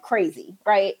just like crazy,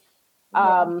 right?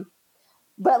 Yeah.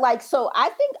 But like, so I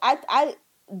think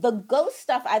the ghost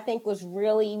stuff, I think, was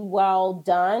really well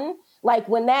done. Like,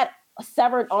 when that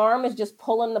severed arm is just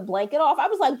pulling the blanket off, I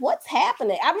was like, what's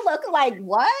happening? I'm looking like,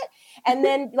 what? And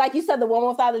then, like you said, the woman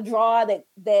without a draw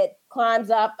that climbs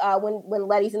up when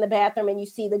Letty's in the bathroom, and you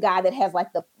see the guy that has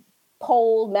like the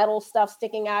pole metal stuff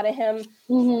sticking out of him.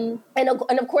 Mm-hmm. And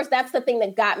of course, that's the thing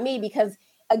that got me, because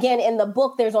again, in the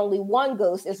book, there's only one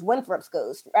ghost. It's Winthrop's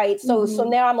ghost, right? So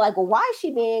now I'm like, well, why is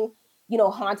she being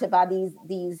haunted by these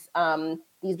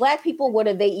Black people? What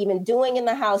are they even doing in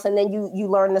the house? And then you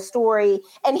learn the story.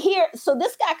 And here, so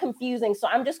this got confusing. So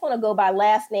I'm just going to go by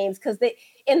last names, because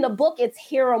in the book it's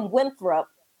Hiram Winthrop,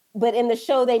 but in the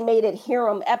show they made it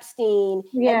Hiram Epstein.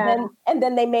 Yeah. And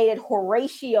then they made it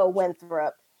Horatio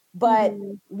Winthrop. But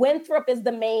Winthrop is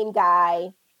the main guy.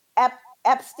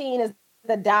 Epstein is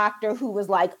the doctor who was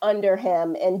like under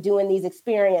him and doing these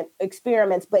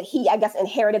experiments. But he, I guess,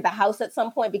 inherited the house at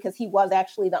some point because he was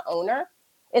actually the owner.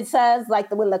 It says,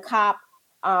 like, when the cop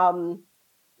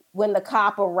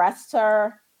arrests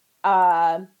her,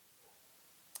 and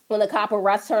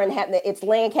it's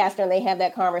Lancaster, and they have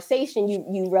that conversation,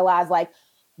 you realize, like,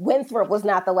 Winthrop was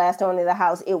not the last owner of the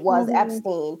house; it was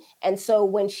Epstein. And so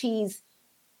when she's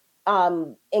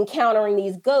encountering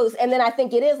these ghosts, and then I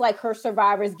think it is like her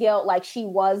survivor's guilt, like she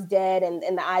was dead, and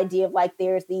the idea of like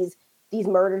there's these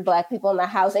murdered Black people in the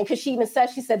house, and because she even said,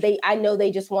 I know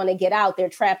they just want to get out, they're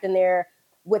trapped in there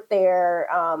with their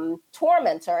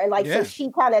tormentor, and like so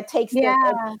she kind of takes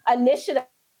the initiative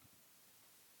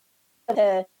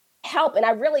to help. And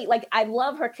I really I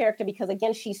love her character, because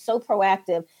again, she's so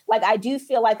proactive. Like, I do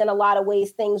feel like in a lot of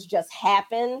ways things just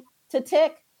happen to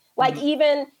Tick. Like,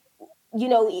 even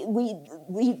we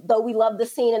love the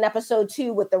scene in episode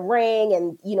 2 with the ring,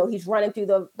 and he's running through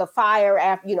the fire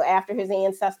after his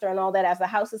ancestor and all that, as the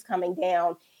house is coming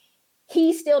down.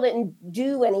 He still didn't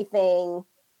do anything.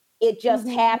 It just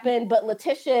happened. But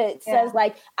Letitia says,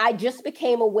 like, I just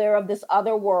became aware of this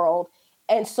other world.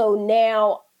 And so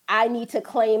now I need to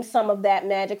claim some of that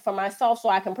magic for myself so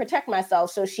I can protect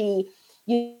myself. So she,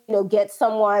 gets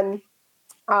someone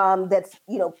that's,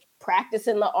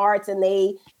 practicing the arts, and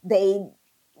they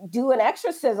do an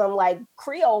exorcism, like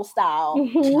Creole style.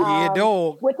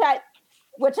 Which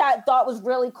I thought was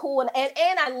really cool. And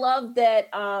I love that,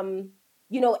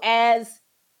 as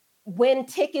when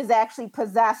Tick is actually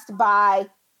possessed by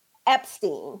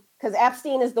Epstein, because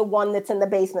Epstein is the one that's in the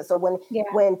basement. So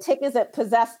when Tick is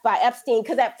possessed by Epstein,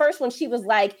 because at first when she was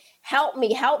like, help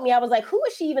me, I was like, who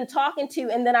is she even talking to?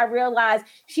 And then I realized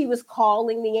she was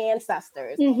calling the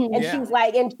ancestors. And she's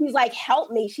like,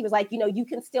 help me. She was like, you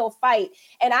can still fight.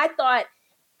 And I thought,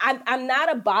 I'm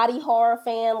not a body horror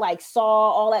fan, like Saw,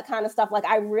 all that kind of stuff. Like,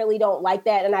 I really don't like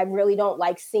that. And I really don't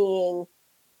like seeing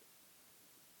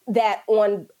that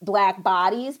on Black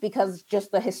bodies, because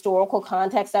just the historical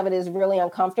context of it is really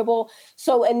uncomfortable.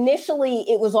 So initially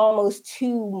it was almost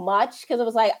too much, because it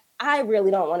was like, I really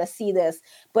don't want to see this.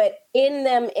 But in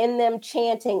them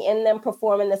chanting, in them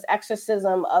performing this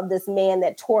exorcism of this man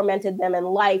that tormented them in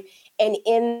life, and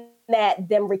in that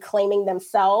them reclaiming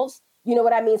themselves, you know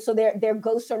what I mean? So their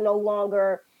ghosts are no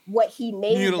longer what he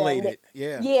made mutilated.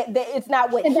 Them. It's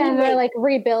not what. And then they're like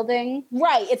rebuilding.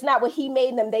 Right, it's not what he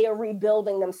made them. They are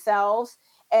rebuilding themselves.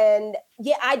 And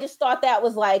I just thought that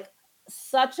was like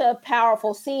such a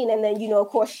powerful scene. And then of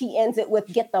course she ends it with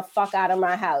 "Get the fuck out of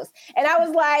my house." And I was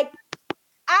like,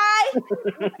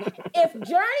 if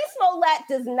Journey Smollett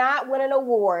does not win an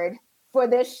award for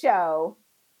this show,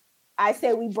 I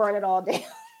say we burn it all down.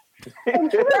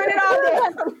 And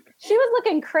she was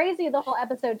looking crazy the whole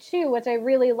episode too, which I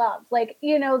really loved. Like,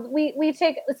 you know, we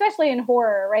take, especially in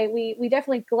horror, right? We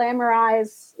definitely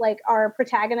glamorize like our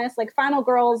protagonists. Like Final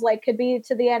Girls, like could be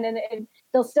to the end, and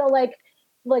they'll still like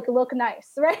look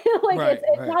nice, right? Like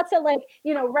it's not to like,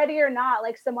 you know, Ready or Not,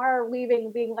 like Samara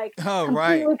Weaving being like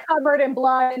completely covered in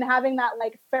blood and having that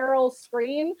like feral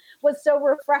scream was so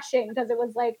refreshing because it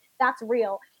was like, that's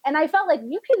real. And I felt like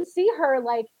you can see her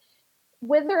like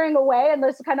withering away and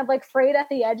just kind of like frayed at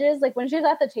the edges, like when she's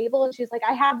at the table and she's like,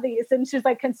 I have these, and she's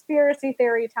like, conspiracy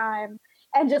theory time,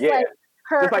 and just like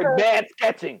her just like bad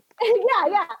sketching.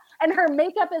 yeah, and her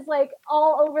makeup is like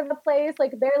all over the place,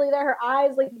 like barely there. Her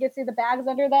eyes, like you can see the bags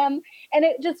under them, and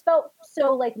it just felt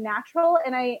so like natural.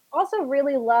 And I also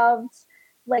really loved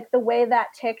like the way that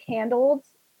Tick handled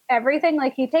everything.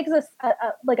 Like he takes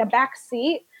a back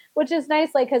seat, which is nice,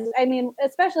 like because I mean,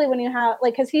 especially when you have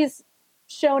like, because he's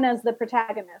shown as the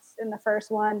protagonist in the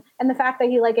first one, and the fact that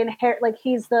he like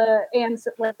he's the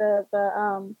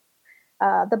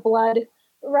the blood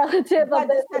relative of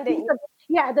the descendant.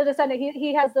 The descendant.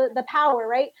 He has the power,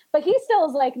 right? But he still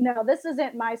is like, no, this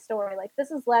isn't my story. Like this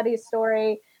is Letty's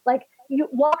story. Like you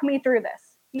walk me through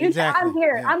this. I'm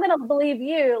here. Yeah. I'm gonna believe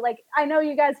you. Like I know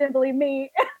you guys didn't believe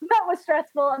me. That was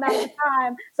stressful and that was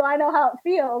time. So I know how it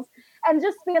feels. And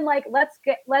just being like, let's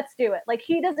do it. Like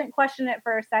he doesn't question it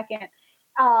for a second.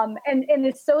 And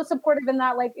it's so supportive in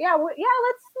that, like,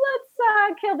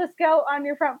 let's kill this goat on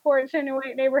your front porch in a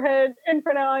white neighborhood in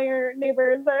front of all your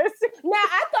neighbors. Now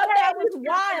I thought that was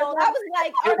wild. I was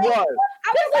like, are they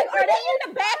in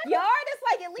the backyard? It's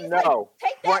like at least like,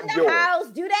 take that in the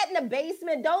house, do that in the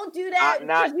basement. Don't do that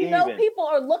because you know people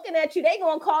are looking at you. They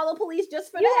gonna call the police just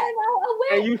for that.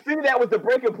 And you see that was the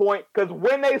breaking point because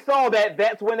when they saw that,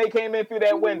 that's when they came in through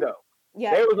that window.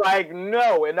 Yeah, they was like,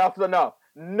 no, enough's enough.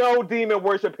 No demon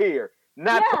worship here.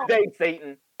 Not today,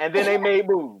 Satan. And then they made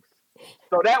moves.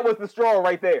 So that was the straw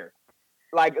right there.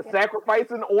 Like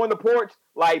sacrificing on the porch,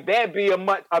 like that'd be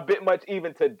a bit much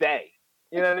even today.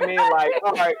 You know what I mean? Like,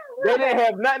 all right, they didn't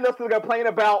have nothing else to complain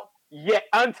about yet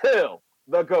until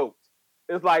the goat.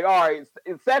 It's like, all right,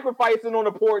 sacrificing on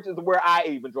the porch is where I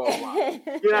even draw the line.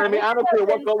 You know what I mean? I don't care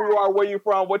what color you are, where you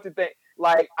from, what you think.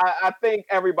 Like, I think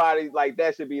everybody, like,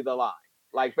 that should be the line.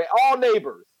 Like, for all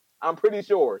neighbors, I'm pretty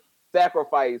sure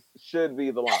sacrifice should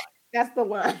be the line. That's the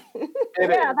line.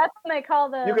 That's what they call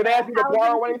the. You can ask me to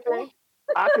borrow anything.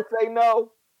 I could say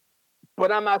no,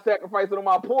 but I'm not sacrificing on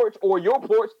my porch or your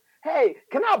porch. Hey,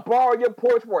 can I borrow your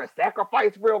porch for a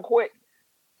sacrifice real quick?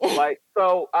 Like,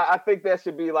 so I think that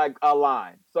should be like a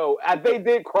line. So they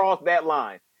did cross that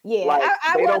line. Yeah, like,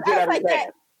 I was like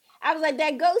that. I was like,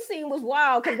 that ghost scene was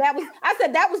wild because I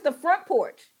said that was the front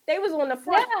porch. They was on the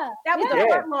front. Yeah, that was the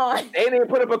front lawn. They didn't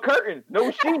put up a curtain,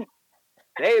 no sheet.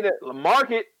 They didn't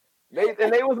mark it. They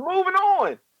was moving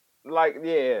on. Like,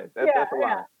 that's a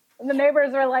lot. And the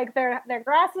neighbors were like, their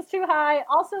grass is too high.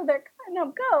 Also, they're cutting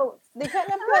up goats. They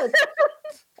cutting up goats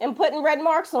and putting red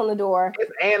marks on the door.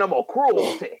 It's animal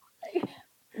cruelty.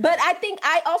 But I think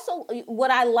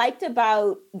what I liked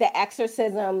about the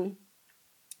exorcism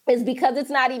is because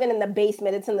it's not even in the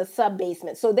basement, it's in the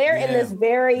sub-basement. So they're in this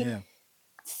very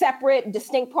separate,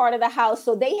 distinct part of the house.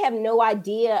 So they have no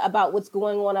idea about what's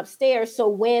going on upstairs. So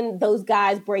when those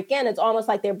guys break in, it's almost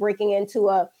like they're breaking into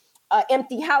a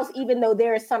empty house, even though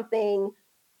there is something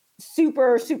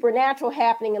supernatural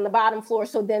happening in the bottom floor.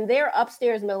 So then they're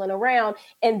upstairs milling around,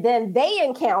 and then they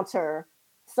encounter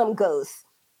some ghosts.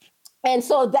 And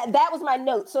so that was my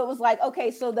note. So it was like,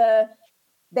 okay, so the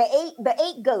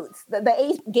eight ghosts,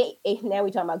 now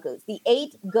we talking about ghosts. The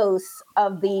 8 ghosts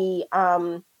of the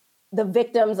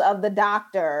victims of the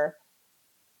doctor,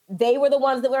 they were the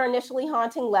ones that were initially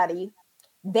haunting Letty.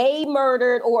 They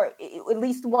murdered, or at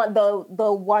least one, the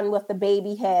one with the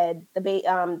baby head,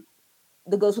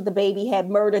 the ghost with the baby head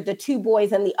murdered the 2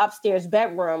 boys in the upstairs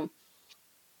bedroom.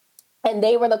 And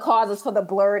they were the causes for the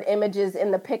blurred images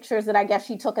in the pictures that I guess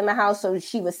she took in the house, so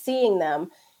she was seeing them.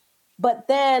 But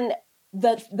then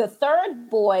the 3rd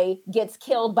boy gets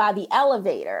killed by the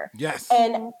elevator. Yes.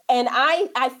 And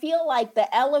I feel like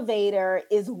the elevator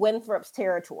is Winthrop's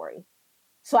territory.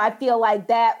 So I feel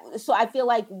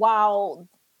like while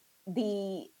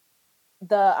the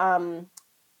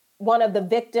one of the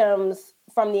victims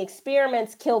from the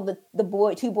experiments killed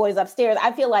the 2 boys upstairs,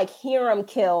 I feel like Hiram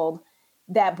killed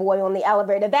that boy on the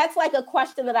elevator. That's like a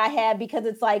question that I have, because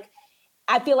it's like,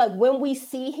 I feel like when we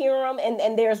see Hiram,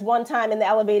 and there's one time in the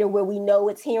elevator where we know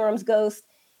it's Hiram's ghost,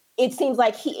 it seems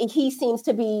like he seems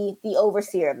to be the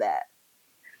overseer of that.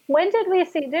 When did we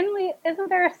see, isn't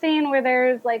there a scene where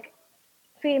there's like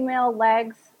female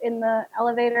legs in the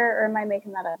elevator, or am I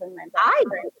making that up in my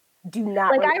brain? do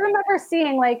not like I remember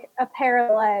seeing like a pair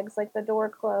of legs, like the door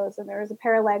closed, and there was a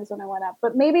pair of legs when I went up.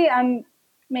 But maybe I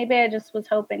just was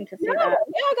hoping to see that. Yeah,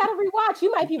 I gotta rewatch.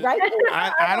 You might be right.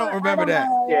 I don't remember that.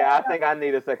 Yeah, I think I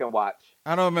need a second watch.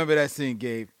 I don't remember that scene,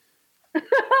 Gabe.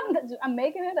 I'm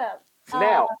making it up.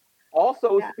 Now,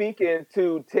 also speaking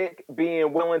to Tick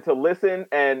being willing to listen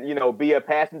and, you know, be a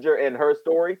passenger in her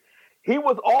story, he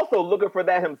was also looking for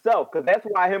that himself, because that's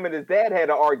why him and his dad had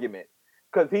an argument.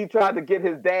 Because he tried to get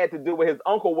his dad to do what his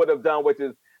uncle would have done, which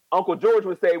is Uncle George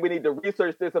would say, we need to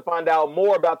research this and find out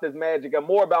more about this magic and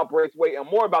more about Braithwaite and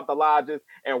more about the lodges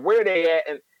and where they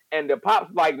at. And the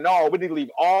pop's like, no, we need to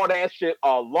leave all that shit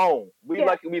alone. We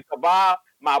lucky we survived.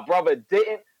 My brother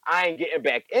didn't. I ain't getting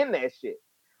back in that shit,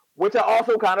 which I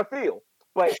also kind of feel.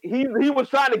 But he was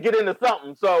trying to get into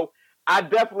something. So I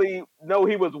definitely know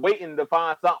he was waiting to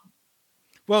find something.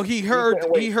 Well, he heard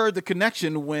the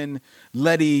connection when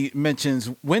Letty mentions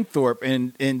Winthrop,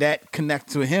 and that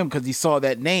connects to him because he saw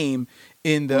that name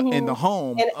in the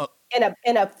home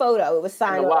in a photo. It was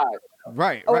signed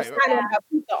right. Signed on a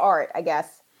piece of art, I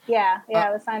guess. Yeah, it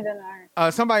was signed in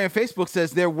art. Somebody on Facebook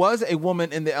says there was a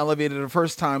woman in the elevator the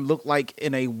first time, looked like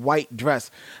in a white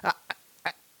dress.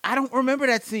 I don't remember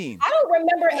that scene. I don't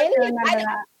remember any.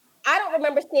 I don't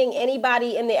remember seeing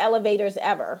anybody in the elevators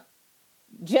ever.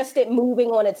 Just it moving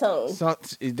on its own. So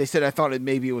they said I thought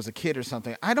maybe it was a kid or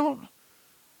something. I don't.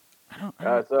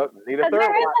 So need a third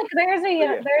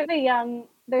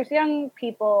there's young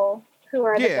people who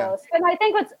are the ghosts, and I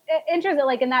think what's interesting,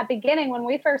 like in that beginning when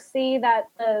we first see that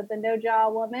the no-jaw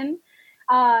woman,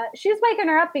 she's waking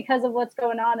her up because of what's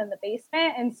going on in the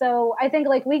basement, and so I think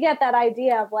like we get that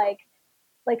idea of like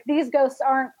these ghosts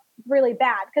aren't really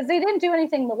bad because they didn't do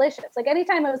anything malicious. Like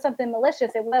anytime it was something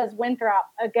malicious, it was Winthrop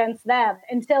against them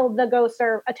until the ghosts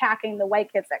are attacking the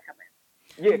white kids that come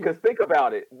in. Yeah, because think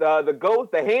about it. The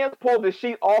ghost, the hands pulled the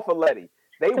sheet off of Letty.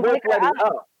 They woke Letty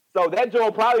up. So that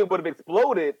joint probably would have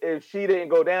exploded if she didn't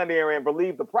go down there and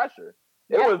relieve the pressure.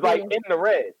 It was like in the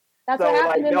red. That's so what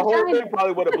happened like the whole thing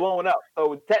probably would have blown up.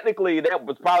 So technically that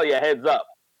was probably a heads up.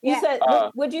 You said,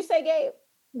 what'd you say, Gabe?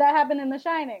 That happened in The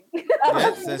Shining.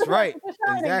 Yes, that's right.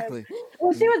 Exactly.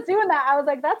 When she was doing that, I was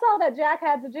like, that's all that Jack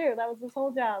had to do. That was his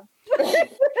whole job.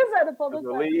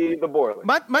 Relieve the boiler.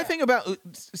 My thing about,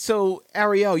 so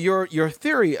Ariel, your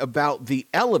theory about the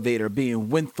elevator being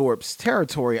Winthrop's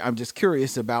territory, I'm just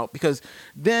curious about, because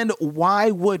then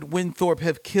why would Winthrop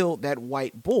have killed that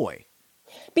white boy?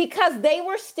 Because they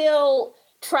were still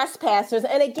trespassers.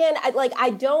 And again,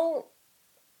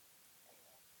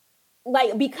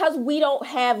 because we don't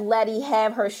have Letty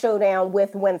have her showdown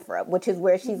with Winthrop, which is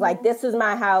where she's like, this is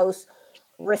my house,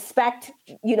 respect,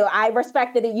 I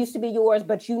respect that it used to be yours,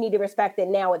 but you need to respect it,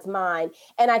 now it's mine.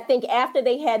 And I think after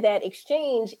they had that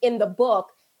exchange in the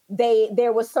book,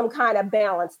 there was some kind of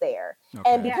balance there.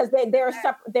 Okay. And because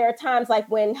there are times like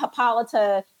when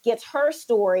Hippolyta gets her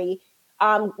story,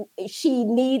 she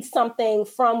needs something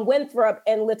from Winthrop,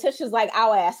 and Letitia's like,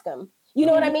 I'll ask him. You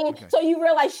know what I mean? Okay. So you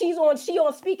realize she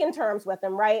on speaking terms with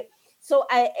him, right?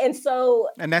 And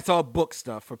that's all book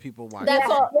stuff for people watching. That's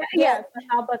all. Yeah, that's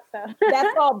all book stuff.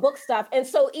 That's all book stuff. And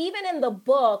so even in the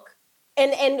book,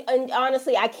 and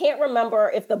honestly, I can't remember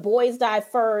if the boys die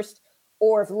first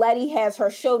or if Letty has her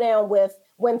showdown with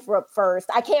Winthrop first.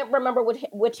 I can't remember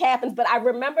which happens, but I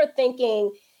remember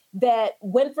thinking that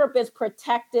Winthrop is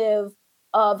protective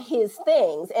of his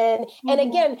things. And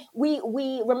again, we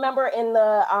remember in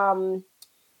the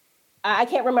I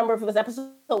can't remember if it was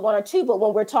episode 1 or 2, but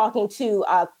when we're talking to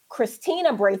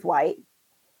Christina Braithwaite,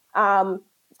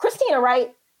 Christina,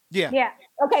 right? Yeah.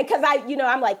 Okay, because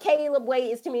I'm like, Caleb,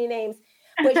 wait, it's too many names.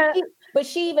 But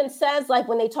she even says, like,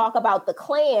 when they talk about the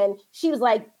Klan, she was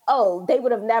like, oh, they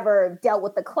would have never dealt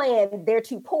with the Klan. They're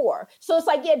too poor. So it's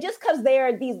like, yeah, just because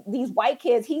they're these white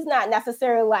kids, he's not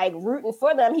necessarily like rooting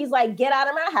for them. He's like, get out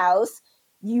of my house,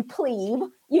 you plebe.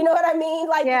 You know what I mean?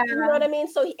 Like, yeah. You know what I mean?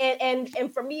 So,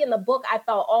 and for me in the book, I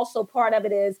felt also part of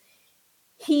it is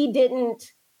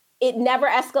it never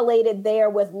escalated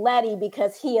there with Letty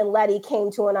because he and Letty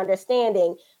came to an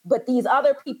understanding. But these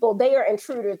other people, they are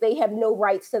intruders. They have no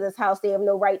rights to this house. They have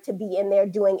no right to be in there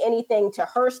doing anything to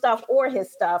her stuff or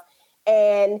his stuff.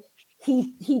 And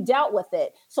he dealt with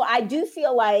it. So I do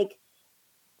feel like,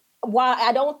 while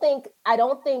I don't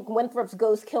think Winthrop's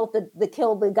ghost killed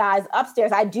the guys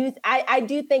upstairs, I do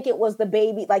think it was the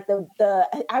baby, like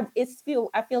I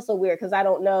feel so weird because I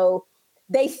don't know.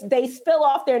 They spill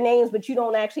off their names, but you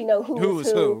don't actually know who was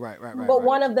who. Right. But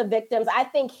one of the victims, I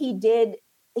think he did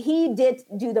he did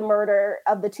do the murder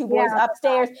of the two boys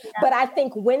upstairs, but I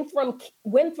think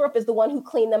Winthrop is the one who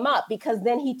cleaned them up, because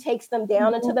then he takes them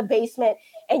down into the basement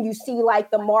and you see like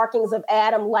the markings of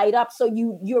Adam light up. So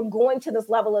you're going to this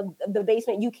level of the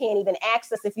basement you can't even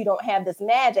access if you don't have this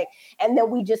magic. And then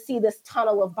we just see this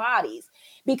tunnel of bodies,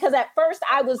 because at first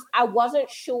I wasn't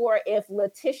sure if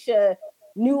Letitia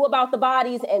knew about the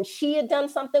bodies and she had done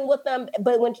something with them,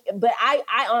 but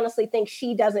I honestly think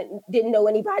she didn't know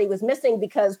anybody was missing,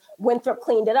 because Winthrop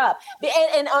cleaned it up.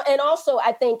 And also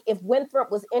I think if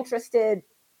Winthrop was interested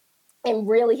in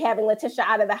really having Letitia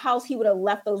out of the house, he would have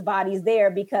left those bodies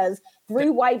there, because 3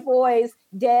 white boys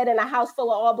dead in a house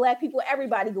full of all Black people,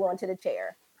 everybody going to the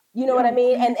chair. You know what I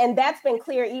mean? And that's been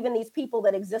clear. Even these people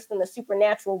that exist in the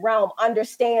supernatural realm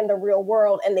understand the real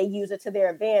world and they use it to their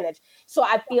advantage. So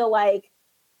I feel like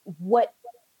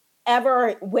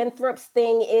whatever Winthrop's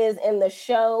thing is in the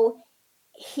show,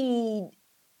 he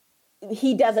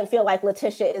doesn't feel like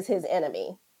Letitia is his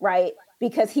enemy, right?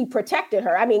 Because he protected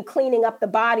her. I mean, cleaning up the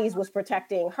bodies was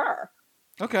protecting her.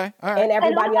 Okay, all right. And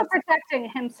everybody else protecting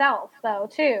himself, though,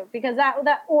 too, because that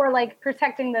or like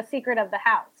protecting the secret of the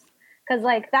house, because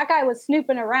like that guy was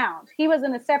snooping around. He was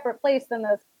in a separate place than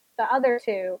the other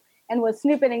two, and was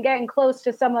snooping and getting close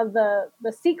to some of the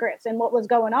secrets and what was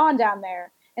going on down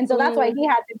there. And so that's why he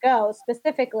had to go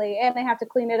specifically, and they have to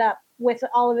clean it up with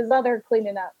all of his other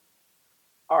cleaning up.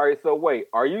 All right, so wait,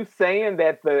 are you saying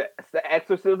that the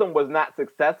exorcism was not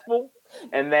successful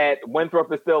and that Winthrop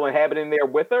is still inhabiting there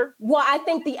with her? Well, I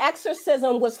think the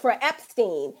exorcism was for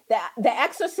Epstein. The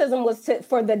exorcism was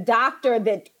for the doctor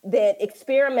that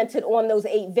experimented on those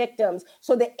 8 victims.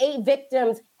 So the 8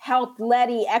 victims helped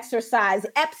Letty exorcise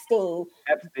Epstein.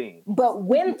 But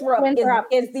Winthrop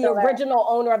is the original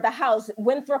owner of the house.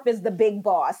 Winthrop is the big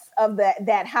boss of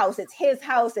that house. It's his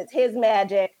house. It's his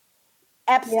magic.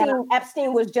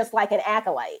 Epstein was just like an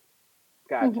acolyte.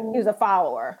 Gotcha. He was a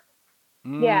follower.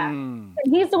 Yeah. And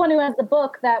he's the one who has the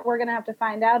book that we're going to have to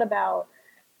find out about,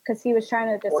 because he was trying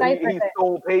to decipher it. He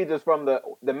stole pages from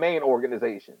the main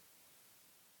organization.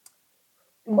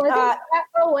 Well,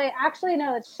 actually,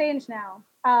 no, it's changed now.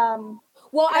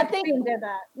 Well, I think did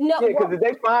that. No, because did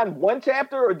they find one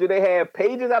chapter, or do they have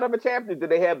pages out of a chapter? Did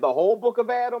they have the whole book of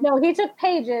Adam? No, he took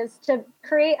pages to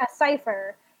create a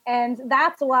cipher. And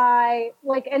that's why,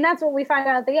 and that's what we find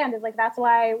out at the end, is that's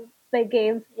why they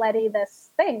gave Letty this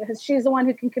thing, because she's the one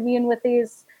who can commune with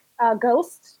these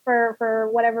ghosts for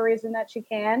whatever reason that she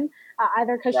can,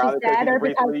 either because she's dead or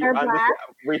because they're Black.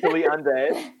 Recently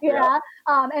undead. Yeah.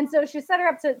 And so she set her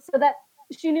up so that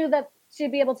she knew that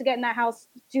she'd be able to get in that house,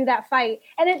 do that fight.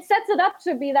 And it sets it up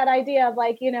to be that idea of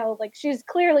she's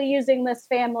clearly using this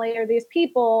family or these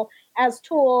people as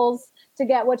tools to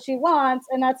get what she wants,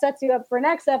 and that sets you up for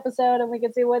next episode, and we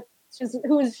can see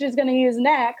who she's going to use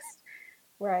next.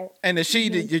 Right. And the she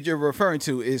that you're referring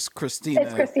to is Christina.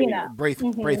 It's Christina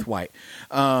Braithwaite,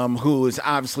 who is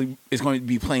obviously going to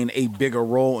be playing a bigger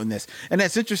role in this. And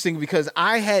that's interesting, because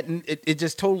I hadn't. It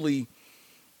just totally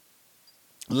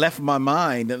left my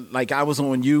mind. Like, I was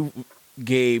on you,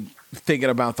 Gabe, thinking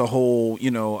about the whole,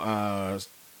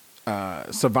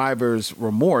 survivor's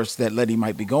remorse that Letty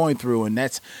might be going through, and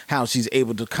that's how she's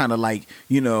able to kind of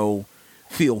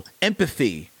feel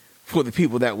empathy for the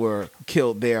people that were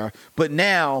killed there. But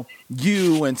now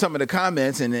you and some of the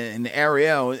comments and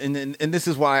Ariel, and this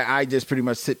is why I just pretty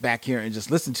much sit back here and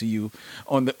just listen to you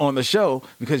on the show,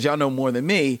 because y'all know more than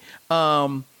me.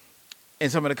 And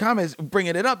some of the comments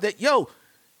bringing it up that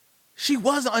she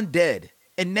was undead,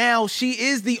 and now she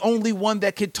is the only one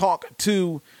that could talk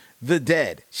to the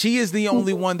dead. She is the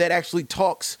only one that actually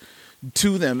talks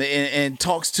to them and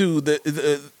talks to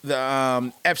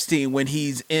the Epstein when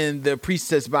he's in the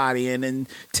priestess body and in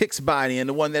Tick's body, and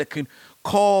the one that can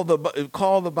call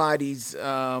the bodies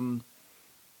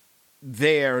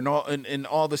there and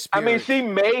all the spirits. I mean, she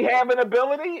may have an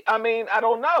ability. I mean, I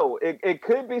don't know. It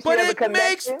could be. But it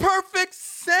makes perfect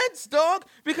sense, dog,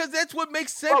 because that's what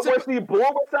makes sense. But was she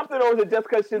born with something, or was it just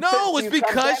because she? No, it's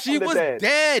because she was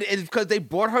dead, and because they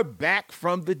brought her back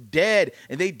from the dead,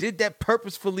 and they did that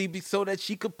purposefully so that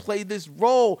she could play this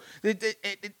role.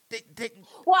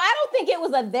 Well, I don't think it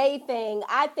was a they thing.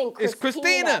 I think it's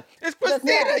Christina. It's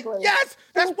Christina. Yes,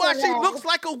 that's why she looks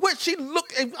like a witch.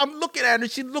 I'm looking at her.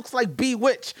 She looks like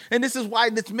Bewitched, and this is why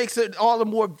this makes it all the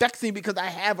more vexing, because I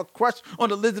have a crush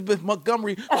on Elizabeth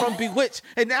Montgomery from Bewitched,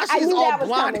 and now she's all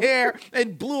blonde hair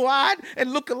and blue eyed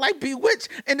and looking like Bewitched,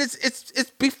 and it's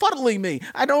befuddling me.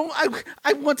 I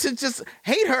want to just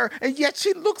hate her, and yet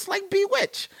she looks like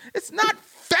Bewitched. It's not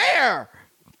fair.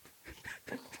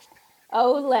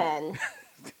 Oh, Len.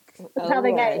 That's how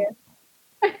they got you.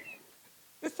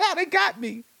 That's how they got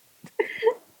me.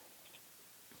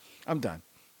 I'm done.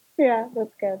 Yeah,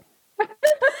 that's good.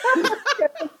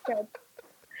 That's good.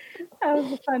 That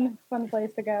was a fun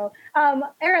place to go.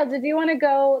 Ariel, did you want to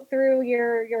go through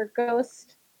your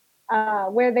ghost,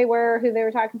 where they were, who they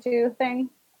were talking to thing?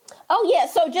 Oh yeah,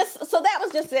 so that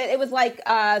was just it. It was like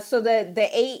so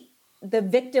the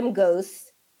victim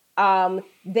ghosts,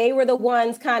 they were the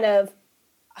ones kind of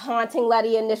haunting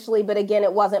Letty initially, but again,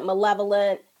 it wasn't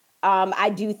malevolent. I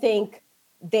do think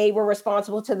they were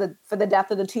responsible for the death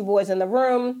of the two boys in the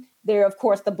room. There, of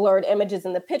course, the blurred images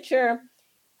in the picture.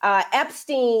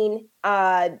 Epstein,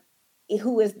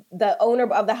 who is the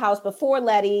owner of the house before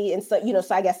Letty, and so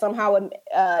I guess somehow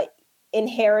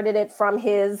inherited it from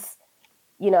his,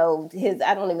 his,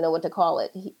 I don't even know what to call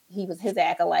it. He was his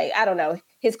acolyte. I don't know,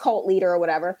 his cult leader or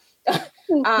whatever.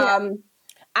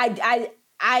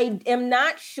 I am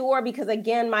not sure because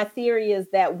again, my theory is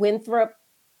that Winthrop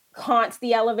haunts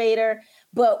the elevator,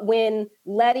 but when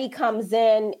Letty comes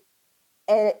in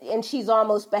and she's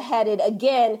almost beheaded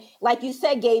again, like you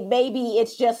said, Gabe, maybe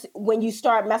it's just when you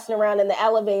start messing around in the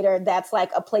elevator, that's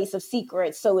like a place of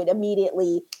secrets. So it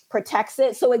immediately protects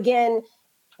it. So again,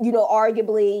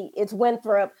 arguably it's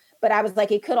Winthrop, but I was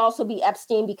like, it could also be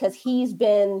Epstein because he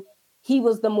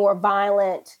was the more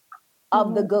violent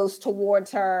of the ghosts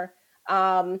towards her.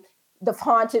 The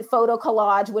haunted photo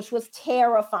collage, which was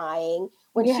terrifying.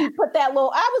 When she put that I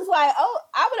was like,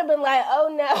 I would have been like,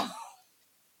 oh no.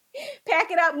 Pack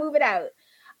it up, move it out.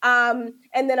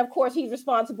 And then, of course, he's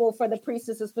responsible for the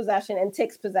priestess's possession and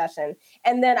Tick's possession.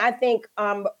 And then I think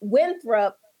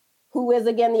Winthrop, who is,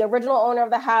 again, the original owner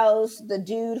of the house, the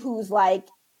dude who's like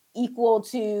equal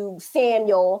to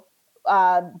Samuel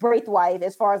Braithwaite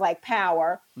as far as like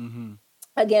power. Mm-hmm.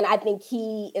 Again, I think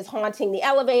he is haunting the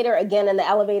elevator. Again, and the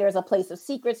elevator is a place of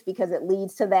secrets because it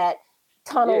leads to that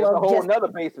tunnel of a whole another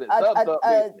basement.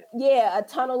 A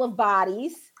tunnel of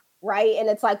bodies. Right. And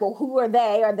it's like, well, who are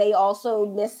they? Are they also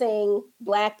missing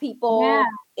Black people? Yeah.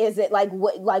 Is it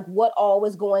what all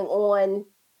was going on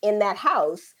in that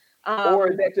house?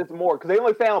 Or is that just more? Because they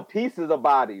only found pieces of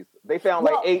bodies. They found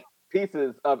 8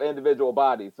 pieces of individual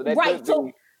bodies. So that could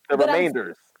be the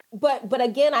remainders. But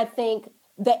again, I think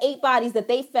the 8 bodies that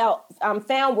they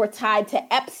found were tied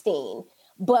to Epstein.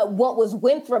 But what was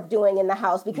Winthrop doing in the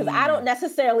house? Because I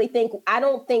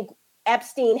don't think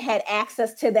Epstein had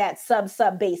access to that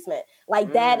sub basement.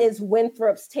 That is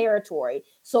Winthrop's territory.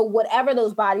 So whatever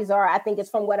those bodies are, I think it's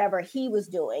from whatever he was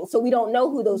doing. So we don't know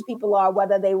who those people are,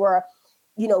 whether they were,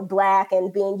 Black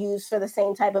and being used for the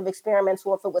same type of experiments,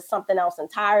 or if it was something else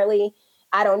entirely.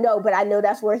 I don't know, but I know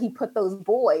that's where he put those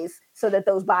boys so that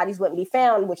those bodies wouldn't be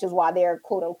found, which is why they're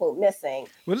quote unquote missing.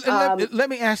 Well, let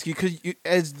me ask you, because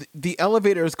as the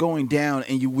elevator is going down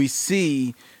and we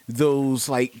see those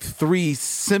 3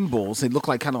 symbols, they look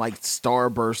like kind of like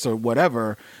starbursts or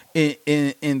whatever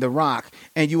in the rock.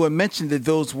 And you had mentioned that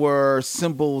those were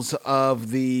symbols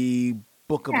of the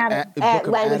Book of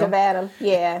Language of Adam.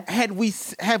 Yeah.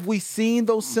 Have we seen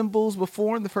those symbols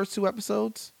before in the first 2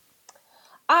 episodes?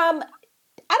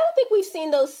 I don't think we've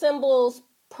seen those symbols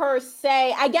per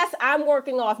se. I guess I'm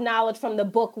working off knowledge from the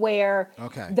book where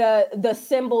the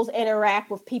symbols interact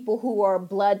with people who are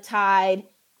blood tied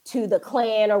to the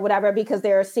clan or whatever, because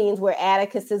there are scenes where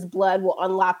Atticus's blood will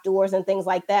unlock doors and things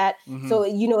like that. Mm-hmm. So,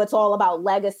 it's all about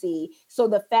legacy. So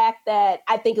the fact that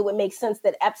I think it would make sense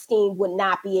that Epstein would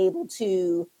not be able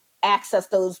to access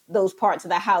those parts of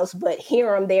the house, but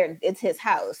Hiram there, it's his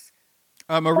house.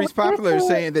 Maurice Popular is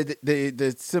saying that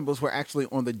the symbols were actually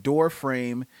on the door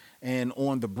frame and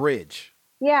on the bridge.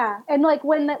 Yeah, and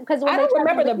when they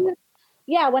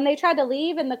tried to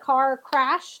leave and the car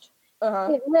crashed,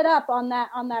 it lit up on that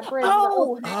bridge.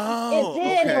 It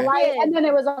did. Okay. Light, and then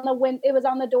it was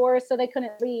on the doors, so they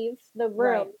couldn't leave the room.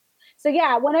 Right. So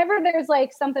yeah, whenever there's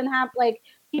something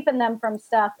keeping them from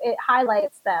stuff, it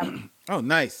highlights them. Oh,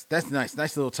 nice. That's nice.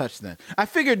 Nice little touch. Then I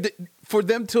figured that for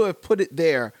them to have put it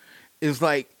there. Is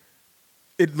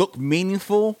it looked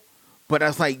meaningful, but I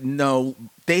was like, no,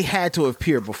 they had to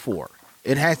appear before.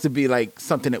 It has to be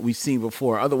something that we've seen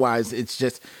before. Otherwise, it's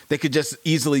just, they could just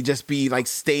easily just be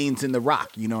stains in the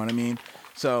rock. You know what I mean?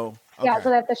 So, okay. Yeah,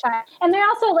 so they have to shine. And they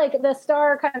also the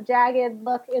star kind of jagged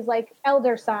look is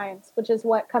elder signs, which is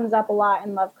what comes up a lot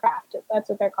in Lovecraft. That's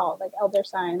what they're called, elder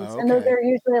signs. Okay. And those are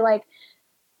usually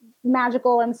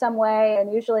magical in some way,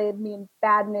 and usually mean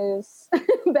bad news,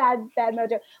 bad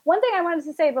mojo. One thing I wanted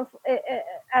to say before,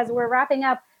 as we're wrapping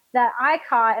up, that I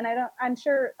caught, and I'm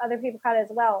sure other people caught it as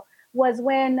well, was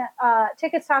when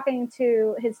Ticket's talking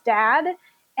to his dad,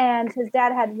 and his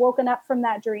dad had woken up from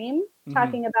that dream,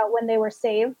 talking about when they were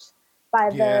saved by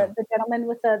Yeah. the gentleman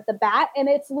with the bat, and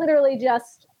it's literally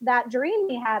just that dream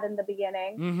he had in the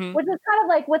beginning, which is kind of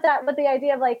like with the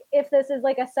idea of like, if this is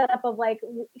like a setup of like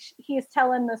he's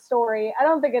telling the story. I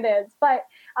don't think it is, but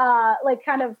like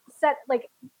kind of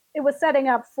it was setting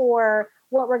up for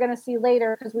what we're going to see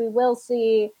later, because we will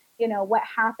see, you know, what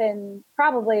happened.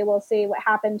 Probably we'll see what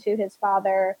happened to his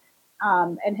father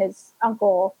and his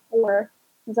uncle, or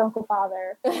his uncle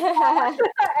father,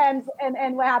 and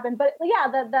what happened. But yeah,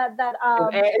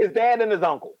 his dad and his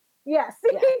uncle. Yes,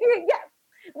 Yeah.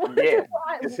 Yeah,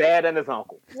 his dad and his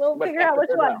uncle. We'll figure out which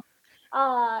one. So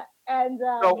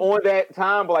on that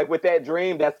time, like with that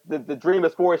dream, that's the dream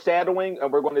is foreshadowing,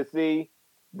 and we're going to see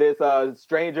this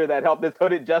stranger that helped this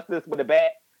hooded justice with a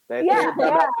bat. That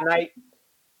tonight.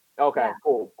 Okay, Yeah.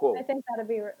 cool. I think that'd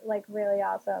be like really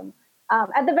awesome.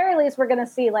 At the very least, we're gonna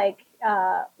see like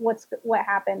what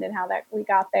happened and how that we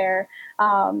got there.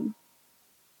 And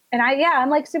I'm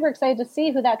like super excited to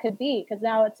see who that could be, because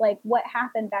now it's like, what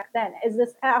happened back then? Is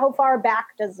this, how far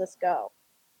back does this go?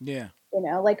 Yeah. You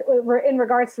know, like in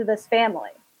regards to this family.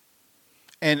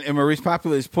 And Maurice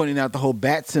Popular is pointing out the whole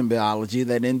bat symbology,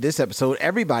 that in this episode,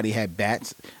 everybody had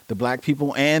bats, the black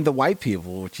people and the white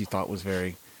people, which he thought was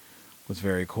very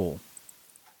cool.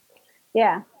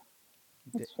 Yeah,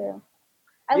 that's true.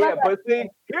 But see,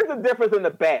 here's the difference in the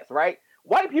bats, right?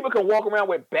 White people can walk around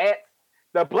with bats.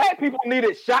 The black people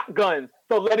needed shotguns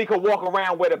so Letty could walk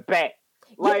around with a bat.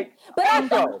 Like, like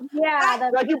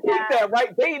you picked that,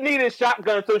 right? They needed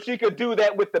shotguns so she could do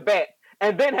that with the bat,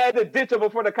 and then had to ditch her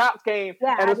before the cops came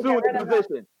and assumed the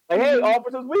position. Like, hey,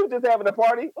 officers, we were just having a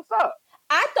party. What's up?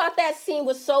 I thought that scene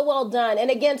was so well done.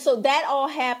 And again, so that all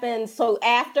happened. So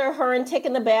after her and Tick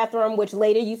in the bathroom, which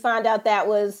later you find out that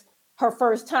was her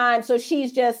first time. So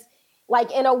she's just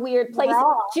like in a weird place.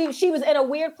 She was in a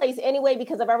weird place anyway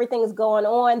because of everything that's going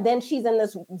on. Then she's in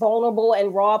this vulnerable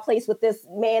and raw place with this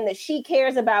man that she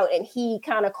cares about, and he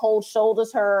kind of cold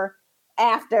shoulders her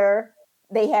after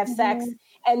they have sex.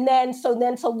 And then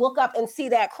to look up and see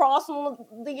that cross in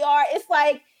the yard, it's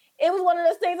like, it was one of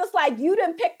those things. It's like, you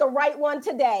didn't pick the right one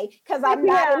today, because I'm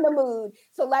not in the mood.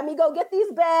 So let me go get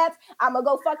these bats. I'm going to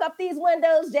go fuck up these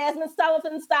windows, Jasmine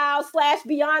Sullivan style /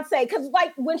 Beyonce. Because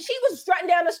like when she was strutting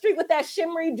down the street with that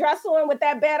shimmery dress on with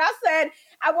that bat, I said,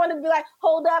 I wanted to be like,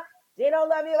 hold up. They don't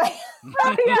love you like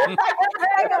a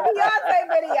Beyonce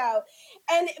video.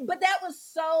 But that was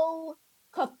so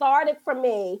cathartic for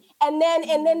me. And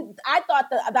then I thought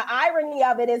the irony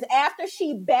of it is, after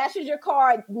she bashes your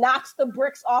car, knocks the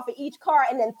bricks off of each car,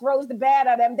 and then throws the bat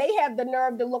at them, they have the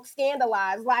nerve to look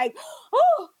scandalized, like,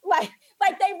 oh, like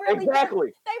they really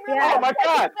exactly. They really oh my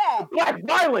God, black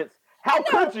violence. How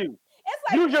could you? It's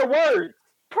like, use your words.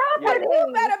 Property.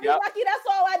 You better be lucky that's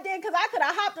all I did, because I could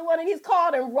have hopped in one of these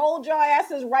cars and rolled your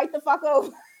asses right the fuck over.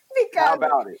 Because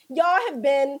y'all have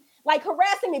been like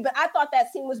harassing me. But I thought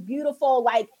that scene was beautiful.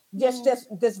 Like just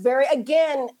this very,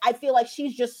 again, I feel like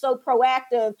she's just so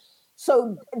proactive.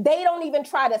 So they don't even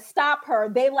try to stop her.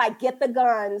 They like, get the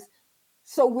guns.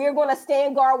 So we're going to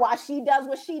stand guard while she does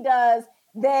what she does.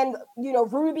 Then, you know,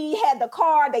 Ruby had the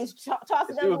car. They toss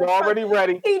it. She was already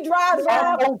ready. He drives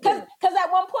off. Because at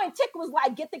one point, Tick was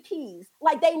like, get the keys.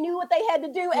 Like they knew what they had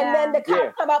to do. And then the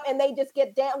cops come up and they just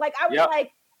get down. Like I was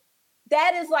like,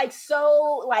 that is like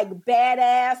so like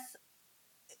badass.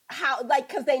 How like,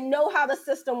 because they know how the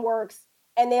system works,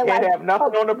 and they're like, have nothing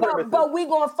on the premises. But we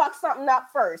gonna fuck something up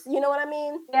first. You know what I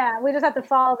mean? Yeah, we just have to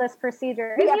follow this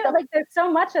procedure. And, you know, like there's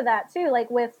so much of that too. Like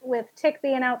with Tick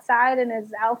being outside in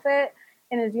his outfit,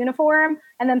 in his uniform,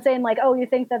 and them saying like, "Oh, you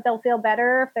think that they'll feel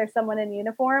better if there's someone in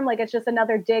uniform?" Like it's just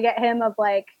another dig at him of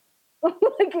like.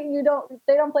 Like they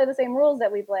don't play the same rules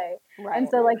that we play. Right. And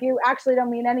so like you actually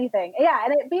don't mean anything. Yeah.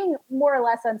 And it being more or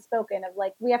less unspoken of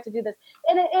like, we have to do this.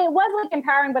 And it was like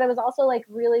empowering, but it was also like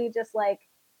really just like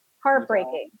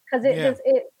heartbreaking, because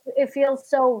it feels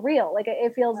so real. Like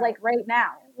it feels like right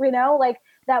now, you know, like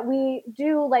that we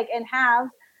do like, and have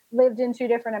lived in two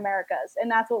different Americas. And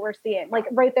that's what we're seeing, like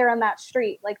right there on that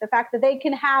street. Like the fact that they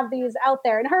can have these out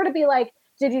there, and her to be like,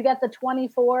 did you get the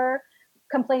 24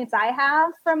 complaints I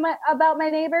have about my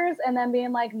neighbors, and then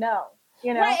being like, no,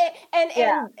 you know, right.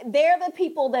 And they're the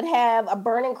people that have a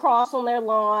burning cross on their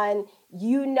lawn.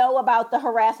 You know about the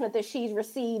harassment that she's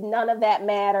received. None of that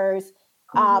matters.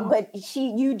 But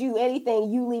you do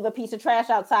anything, you leave a piece of trash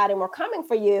outside and we're coming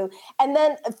for you. And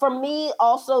then for me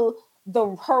also,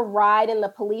 her ride in the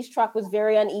police truck was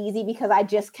very uneasy, because I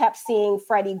just kept seeing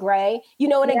Freddie Gray, you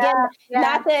know, and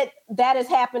not that has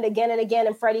happened again and again.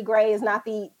 And Freddie Gray is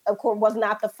was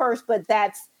not the first, but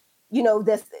that's, you know,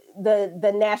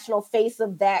 the national face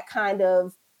of that kind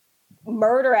of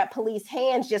murder at police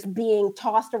hands just being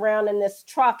tossed around in this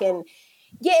truck. And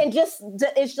and just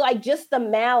it's like just the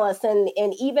malice, and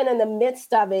even in the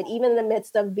midst of it, even in the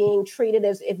midst of being treated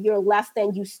as if you're less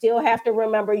than, you still have to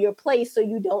remember your place so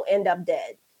you don't end up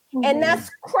dead. And that's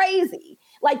crazy.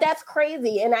 Like, that's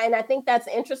crazy. And I think that's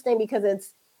interesting because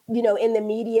it's, in the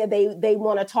media, they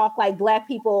want to talk like Black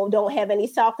people don't have any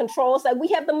self-control. It's like, we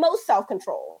have the most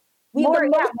self-control. We have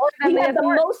the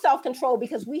most self-control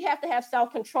because we have to have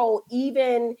self-control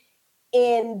even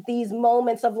in these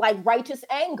moments of like righteous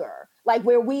anger, like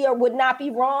where would not be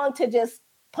wrong to just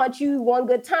punch you one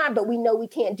good time, but we know we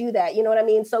can't do that. You know what I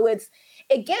mean? So it's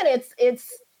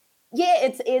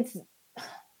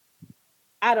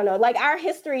I don't know, like our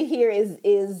history here is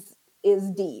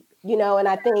deep, and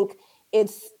I think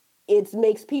it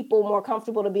makes people more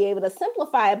comfortable to be able to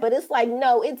simplify it, but it's like,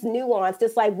 no, it's nuanced.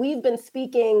 It's like, we've been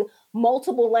speaking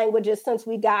multiple languages since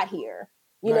we got here.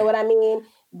 You know what I mean?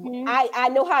 Mm-hmm. I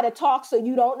know how to talk, so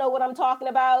you don't know what I'm talking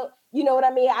about. You know what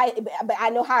I mean? I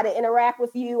know how to interact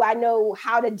with you. I know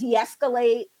how to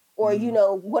de-escalate, or,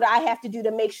 what I have to do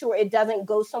to make sure it doesn't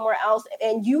go somewhere else.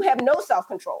 And you have no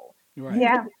self-control.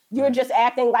 Right. You're just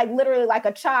acting like literally like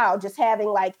a child, just having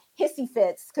like hissy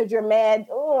fits because you're mad.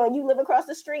 Oh, you live across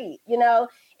the street.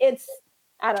 It's,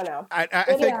 I don't know.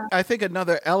 I think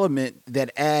another element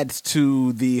that adds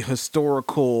to the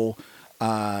historical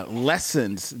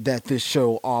lessons that this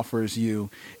show offers you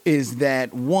is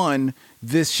that, one,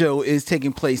 this show is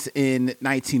taking place in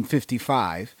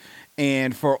 1955,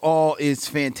 and for all its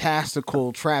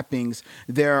fantastical trappings,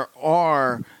 there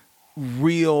are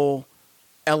real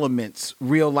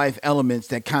life elements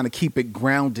that kind of keep it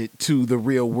grounded to the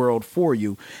real world for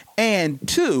you. And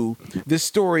two, this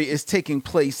story is taking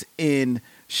place in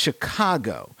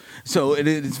Chicago. So it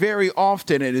is very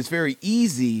often, it is very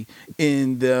easy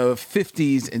in the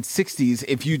 50s and 60s,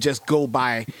 if you just go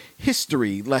by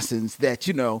history lessons, that,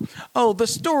 the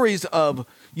stories of,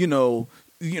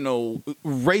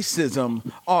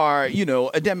 racism are,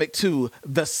 endemic to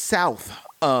the South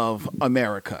of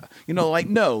America.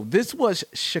 No, this was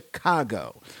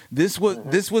Chicago. This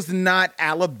was not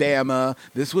Alabama.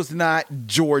 This was not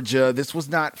Georgia. This was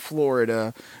not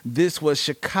Florida. This was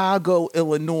Chicago,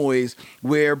 Illinois,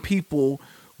 where people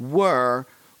were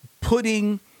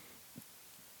putting,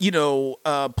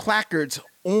 placards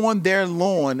on their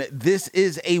lawn. This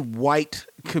is a white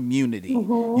community.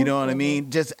 Mm-hmm. You know what I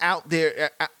mean? Just out there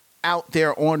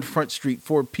on Front Street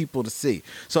for people to see.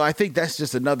 So I think that's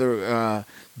just another,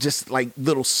 just like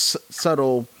little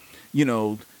subtle,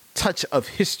 touch of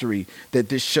history that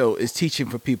this show is teaching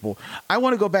for people. I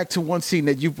want to go back to one scene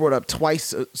that you brought up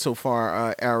twice so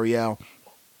far, Ariel,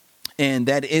 and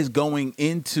that is going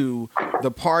into the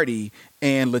party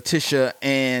and Letitia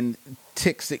and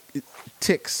Tick's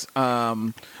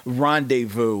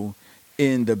rendezvous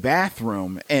in the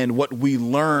bathroom, and what we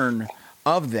learn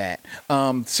of that.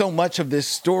 So much of this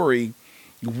story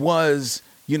was,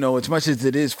 as much as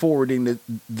it is forwarding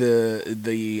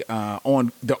the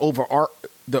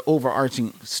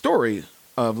overarching story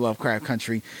of Lovecraft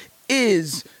Country,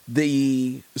 is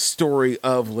the story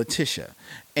of Letitia.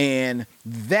 And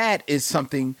that is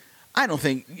something I don't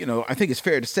think, I think it's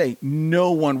fair to say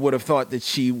no one would have thought that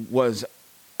she was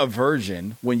a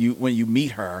virgin when you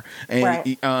meet her. And,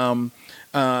 right.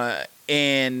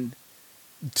 And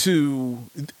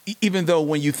even though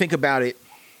when you think about it,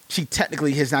 she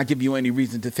technically has not given you any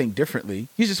reason to think differently.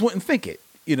 You just wouldn't think it,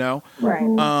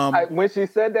 Right. When she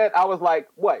said that, I was like,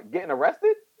 what, getting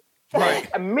arrested?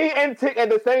 Right. Me and Tick at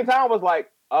the same time was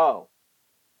like, oh.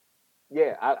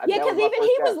 Yeah. Because even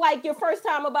he was like, your first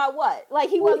time about what? Like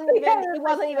he wasn't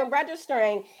even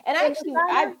registering. And actually,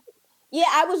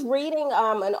 I was reading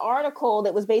an article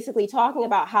that was basically talking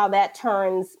about how that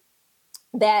turns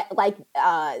that like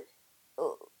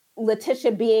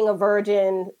Letitia being a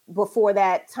virgin before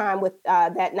that time with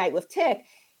that night with Tick,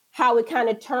 how it kind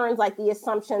of turns like the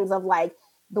assumptions of like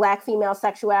Black female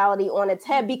sexuality on its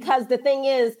head. Because the thing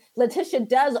is, Letitia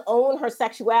does own her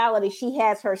sexuality. She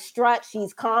has her strut.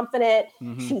 She's confident.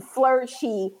 Mm-hmm. She flirts.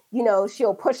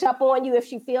 She'll push up on you if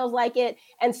she feels like it.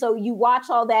 And so you watch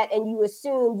all that and you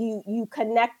assume you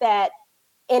connect that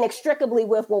inextricably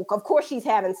with, well, of course she's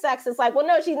having sex. It's like, well,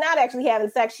 no, she's not actually having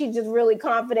sex. She's just really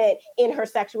confident in her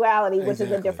sexuality, which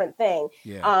is a different thing.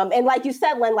 Yeah. And like you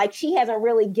said, Len, like she hasn't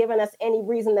really given us any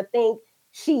reason to think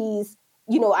she's,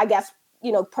 I guess,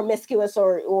 promiscuous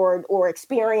or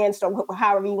experienced or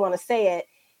however you want to say it.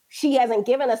 She hasn't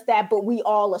given us that, but we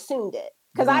all assumed it.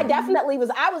 Because I definitely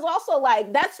I was also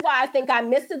like, that's why I think I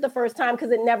missed it the first time,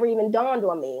 because it never even dawned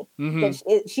on me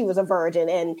that she was a virgin.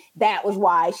 And that was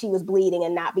why she was bleeding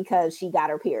and not because she got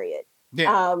her period.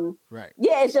 Yeah. Right.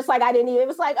 Yeah, it's just like I didn't even. It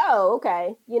was like, oh,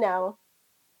 okay,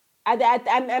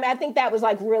 I think that was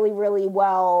like really, really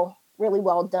well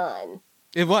done.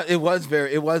 It was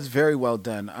very well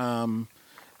done.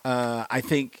 I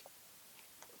think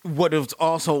what was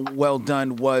also well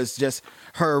done was just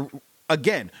her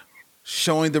again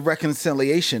showing the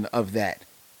reconciliation of that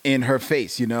in her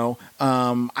face.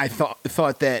 I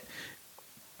thought that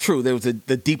true there was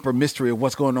the deeper mystery of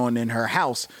what's going on in her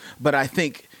house, but I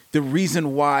think the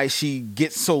reason why she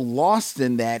gets so lost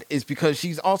in that is because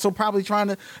she's also probably trying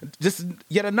to just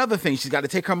yet another thing she's got to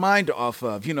take her mind off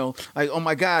of, like, oh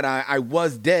my God, I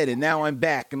was dead and now I'm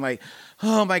back. And like,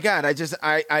 oh my God, I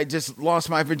just lost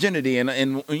my virginity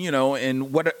and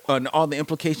what and all the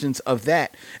implications of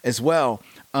that as well.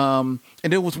 And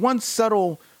there was one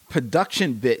subtle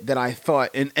production bit that I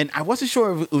thought, and I wasn't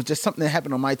sure if it was just something that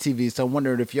happened on my TV. So I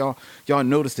wondered if y'all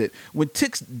noticed it. When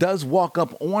Tix does walk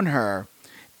up on her,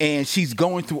 and she's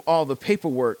going through all the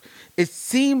paperwork, it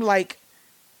seemed like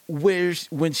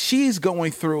when she's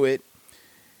going through it,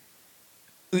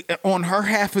 on her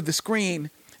half of the screen,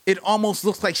 it almost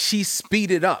looks like she's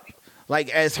speeded up.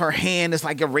 Like as her hand is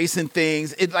like erasing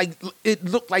things, it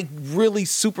looked like really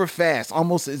super fast,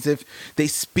 almost as if they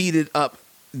speeded up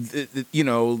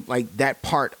like that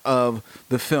part of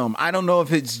the film. I don't know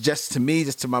if it's just to me,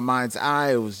 just to my mind's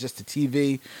eye, it was just the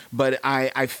TV, but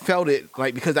I felt it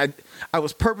like, because I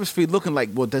was purposefully looking like,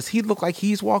 well, does he look like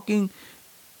he's walking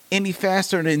any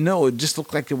faster? And no, it just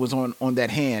looked like it was on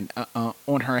that hand,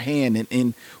 on her hand,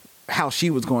 and how she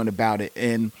was going about it.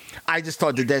 And I just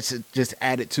thought that just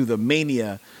added to the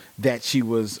mania that she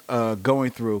was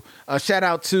going through. Shout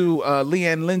out to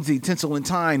Leanne Lindsay, Tinsel and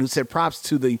Tyne, who said props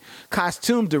to the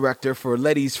costume director for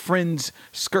Letty's friend's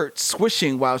skirt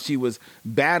swishing while she was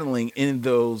battling in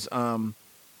those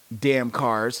damn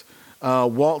cars.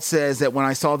 Walt says that when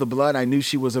I saw the blood, I knew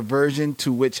she was a virgin,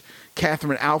 to which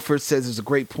Catherine Alford says is a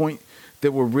great point.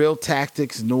 There were real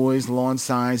tactics, noise, lawn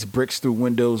signs, bricks through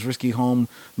windows, risky home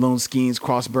loan schemes,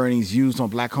 cross burnings used on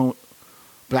black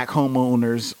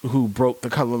homeowners who broke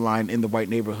the color line in the white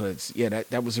neighborhoods. Yeah,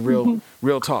 that was real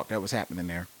talk that was happening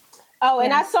there. Oh,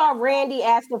 and I saw Randy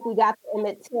ask if we got the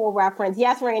Emmett Till reference.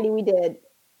 Yes, Randy, we did.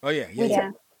 Oh, yeah. We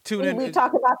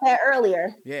talked about that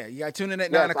earlier. Yeah, you got to tune in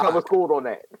at 9 o'clock. I was schooled on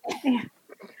that.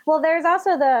 Well, there's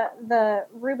also the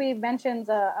Ruby mentions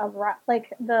the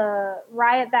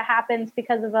riot that happens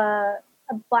because of a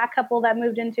black couple that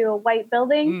moved into a white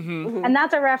building. Mm-hmm. And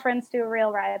that's a reference to a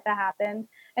real riot that happened.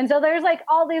 And so there's like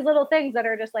all these little things that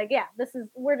are just like, yeah,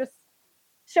 we're just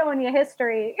showing you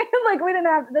history. Like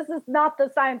this is not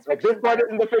the science fiction. This part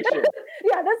isn't the fiction.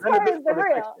 Yeah, this part is the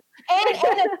real. And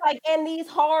it's like, and these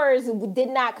horrors did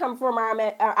not come from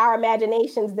our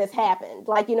imaginations. This happened.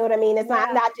 Like, you know what I mean? It's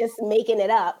not just making it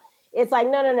up. It's like,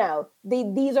 no.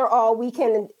 These are all, we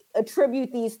can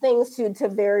attribute these things to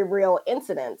very real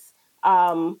incidents.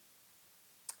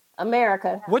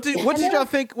 America. What did y'all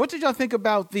think? What did y'all think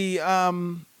about the?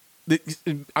 I'm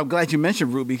glad you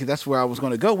mentioned Ruby, because that's where I was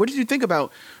going to go. What did you think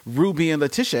about Ruby and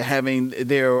Letitia having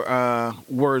their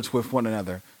words with one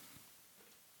another?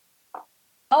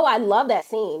 Oh, I love that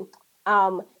scene.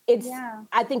 I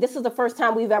think this is the first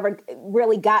time we've ever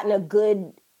really gotten a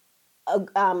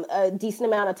decent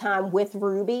amount of time with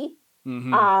Ruby.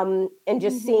 Mm-hmm. And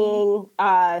just seeing,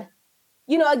 again,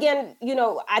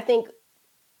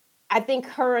 I think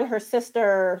her and her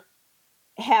sister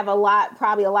have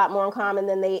probably a lot more in common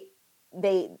than they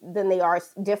are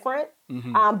different.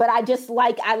 Mm-hmm. But I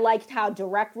liked how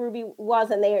direct Ruby was,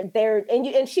 and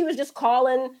and she was just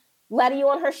calling Letty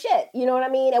on her shit. You know what I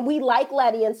mean? And we like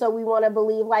Letty, and so we want to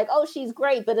believe like, oh, she's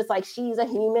great, but it's like, she's a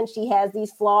human. She has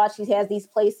these flaws. She has these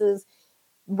places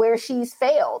where she's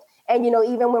failed. And,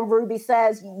 even when Ruby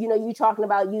says, you talking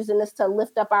about using this to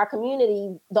lift up our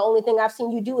community, the only thing I've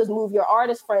seen you do is move your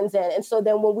artist friends in. And so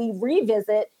then when we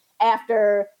revisit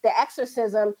after the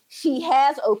exorcism, she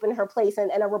has opened her place,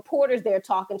 and a reporter's there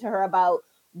talking to her about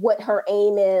what her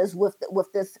aim is with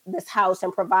this house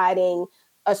and providing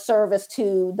a service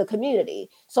to the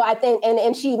community. So I think,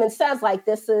 and she even says like,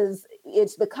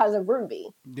 it's because of Ruby,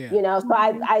 so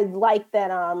I like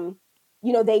that,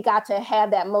 they got to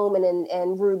have that moment,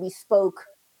 and Ruby spoke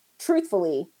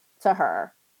truthfully to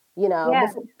her,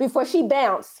 before she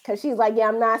bounced, because she's like, yeah,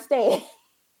 I'm not staying.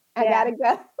 I gotta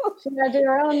go. She gotta do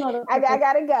her own little. I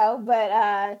gotta go,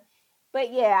 but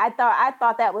yeah, I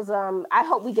thought that was. I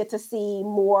hope we get to see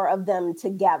more of them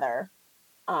together,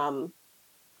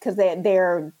 because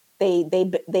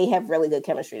they have really good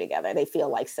chemistry together. They feel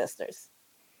like sisters.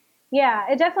 Yeah,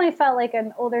 it definitely felt like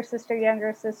an older sister,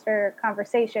 younger sister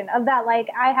conversation of that. Like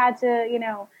I had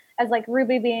to, as like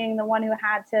Ruby being the one who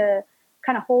had to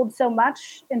kind of hold so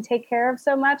much and take care of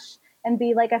so much and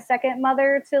be like a second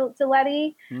mother to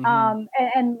Letty,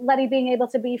 and Letty being able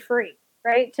to be free,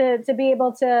 right? To be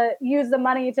able to use the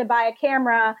money to buy a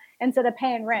camera instead of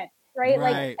paying rent, right?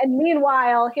 Like, and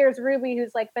meanwhile, here's Ruby,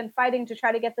 who's like been fighting to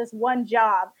try to get this one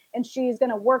job, and she's going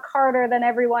to work harder than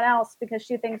everyone else because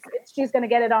she thinks she's going to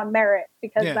get it on merit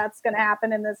because that's going to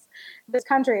happen in this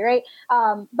country, right?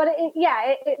 But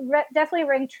it definitely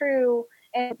rang true.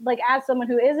 And like, as someone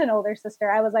who is an older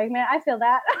sister, I was like, man, I feel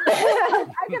that. I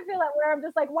can feel it where I'm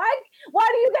just like, why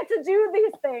do you get to do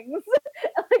these things?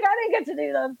 Like, I didn't get to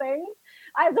do those things.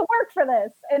 I have to work for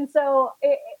this. And so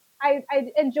I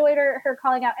enjoyed her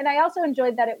calling out. And I also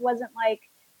enjoyed that it wasn't like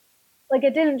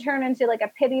it didn't turn into like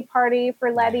a pity party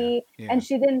for Letty, and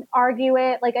she didn't argue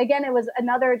it. Like, again, it was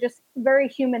another just very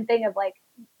human thing of like,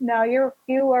 no,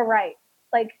 you are right.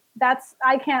 Like,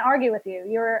 I can't argue with you.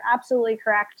 You're absolutely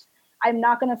correct. I'm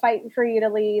not going to fight for you to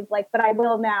leave, like, but I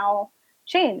will now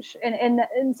change.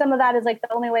 And some of that is like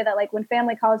the only way that, like, when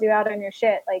family calls you out on your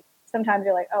shit, like, sometimes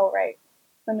you're like, oh, right.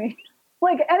 Let me,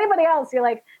 like, anybody else, you're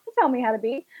like, tell me how to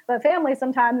be. But family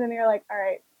sometimes, and you're like, all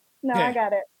right, no, I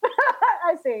got it.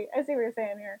 I see what you're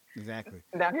saying here. Exactly.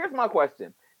 Now, here's my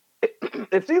question.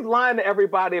 If she's lying to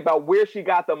everybody about where she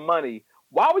got the money,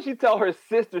 why would she tell her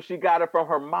sister she got it from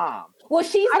her mom? Well,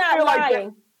 she's not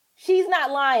lying. She's not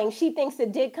lying. She thinks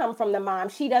it did come from the mom.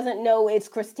 She doesn't know it's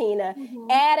Christina.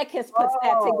 Atticus puts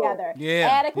that together.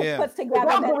 Atticus puts together.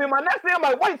 That was gonna be my next thing. I'm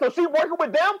like, wait, so she working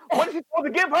with them? What is she supposed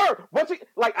to give her?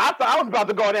 I thought I was about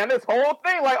to go down this whole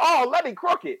thing. Like, oh, Letty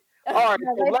crooked. All right,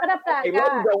 they put up that guy.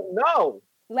 Letty don't know.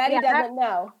 Letty doesn't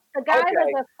know. The guy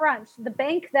was a front. The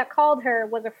bank that called her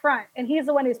was a front, and he's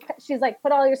the one she's like,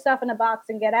 put all your stuff in a box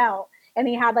and get out. And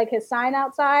he had like his sign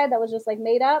outside that was just like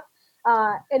made up.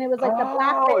 And it was like the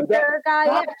Black Panther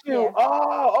guy.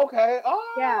 Oh, okay.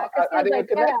 Oh, yeah. I didn't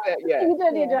connect that yet. He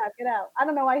did get out. I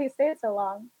don't know why he stayed so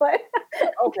long, but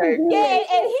okay. Yeah,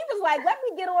 and he was like, "Let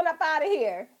me get on up out of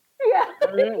here." Yeah.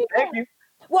 Thank you.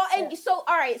 Well, and so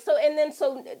all right, so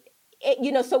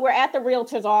so we're at the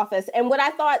realtor's office, and what I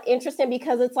thought interesting,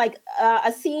 because it's like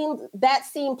that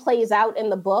scene plays out in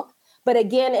the book. But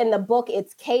again, in the book,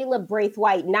 it's Caleb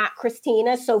Braithwaite, not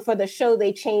Christina. So for the show,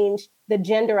 they changed the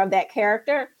gender of that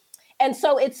character. And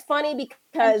so it's funny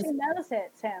because... And she knows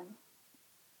it's him.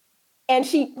 And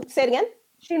she... Say it again?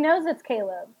 She knows it's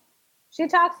Caleb. She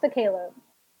talks to Caleb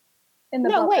in the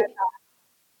book. No, wait.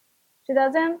 She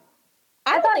doesn't?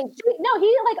 I thought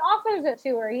he like offers it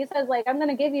to her. He says, like, I'm going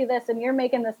to give you this and you're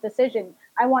making this decision.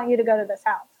 I want you to go to this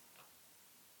house.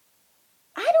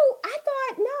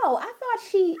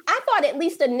 I thought at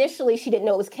least initially she didn't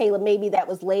know it was Caleb. Maybe that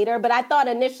was later, but I thought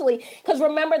initially, because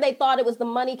remember they thought it was the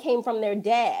money came from their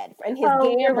dad and his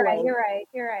gambling. You're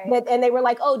right. And they were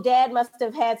like, oh, dad must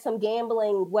have had some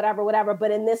gambling, whatever.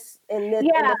 But in this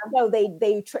show,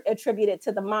 they attribute it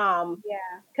to the mom. Yeah,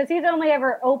 because he's only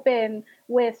ever open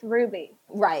with Ruby.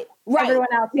 Right. Everyone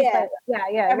else. You're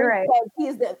right.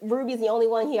 Ruby's the only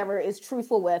one he ever is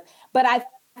truthful with. But I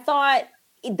thought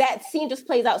that scene just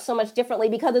plays out so much differently,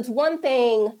 because it's one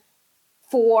thing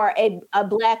for a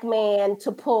black man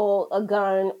to pull a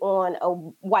gun on a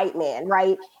white man,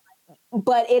 right?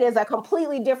 But it is a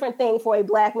completely different thing for a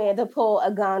black man to pull a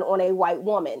gun on a white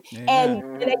woman.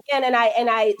 And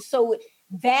again, so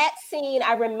that scene,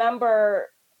 I remember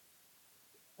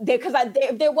because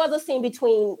there was a scene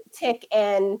between Tick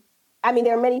and, I mean,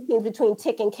 there are many scenes between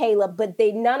Tick and Caleb, but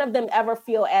none of them ever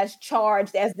feel as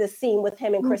charged as this scene with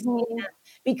him and Christina,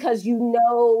 because you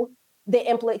know the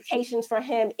implications for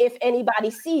him if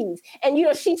anybody sees. And,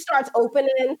 she starts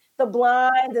opening the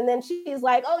blinds, and then she's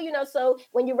like, oh, so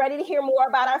when you're ready to hear more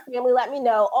about our family, let me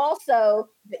know. Also,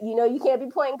 you can't be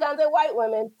pointing guns at white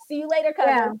women. See you later,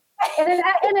 cousin. Yeah.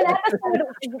 In an episode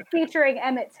featuring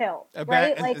Emmett Till,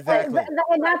 right? Exactly.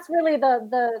 And that's really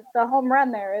the home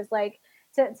run there, is like,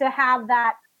 to have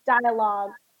that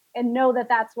dialogue and know that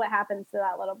that's what happens to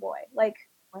that little boy, like,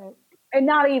 and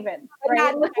not even,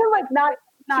 right?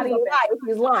 Not even.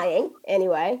 He's lying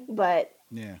anyway, but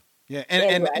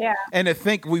and I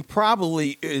think we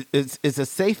probably is a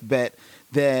safe bet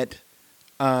that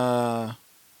that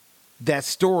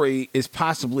story is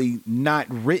possibly not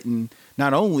written,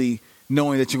 not only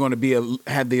knowing that you're going to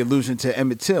have the allusion to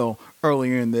Emmett Till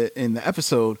earlier in the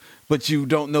episode, but you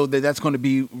don't know that that's going to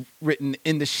be written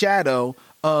in the shadow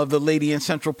of the lady in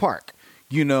Central Park,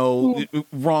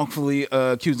 wrongfully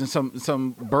accusing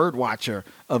some bird watcher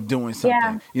of doing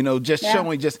something,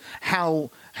 showing just how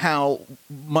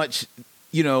much,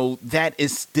 that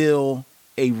is still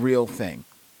a real thing.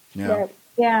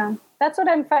 Yeah. That's what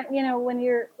I'm, when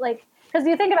you're like, because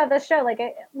you think about this show, like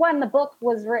the book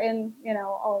was written,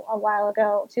 a while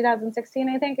ago, 2016,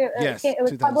 I think it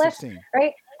was published,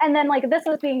 right? And then like this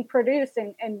was being produced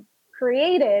and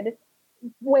created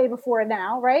way before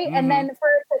now, right? Mm-hmm. And then for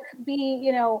it to be,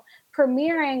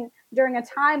 premiering during a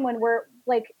time when we're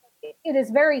like, it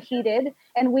is very heated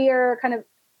and we are kind of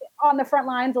on the front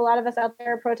lines, a lot of us out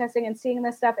there protesting and seeing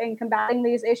this stuff and combating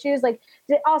these issues, like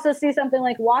to also see something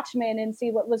like Watchmen and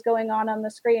see what was going on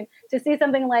the screen, to see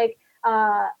something like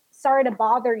Sorry to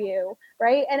Bother You,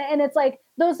 right? And it's like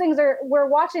those things we're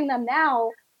watching them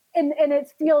now and it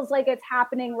feels like it's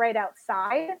happening right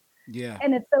outside. Yeah.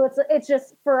 And it's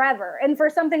just forever. And for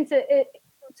something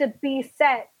to be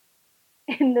set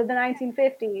in the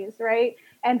 1950s, right?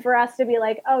 And for us to be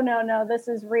like, oh no, this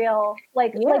is real.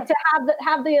 Like to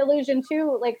have the illusion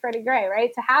too, like Freddie Gray,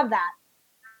 right? To have that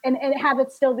and have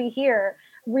it still be here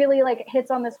really like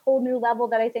hits on this whole new level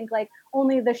that I think like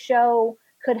only the show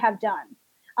could have done.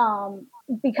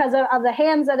 Because of the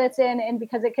hands that it's in and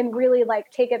because it can really like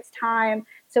take its time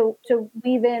to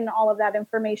weave in all of that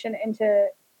information into,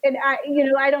 and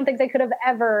I don't think they could have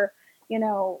ever,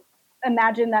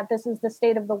 imagined that this is the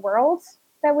state of the world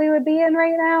that we would be in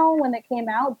right now when it came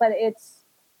out. But it's,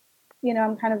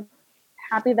 I'm kind of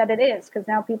happy that it is because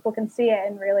now people can see it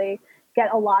and really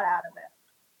get a lot out of it.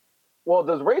 Well,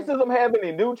 does racism have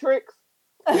any new tricks?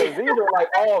 Because these are like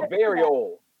all very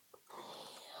old.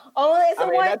 Not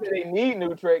that they need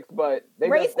new tricks, but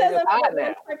racism is a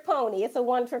one-trick pony. It's a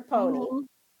one-trick pony. Mm-hmm.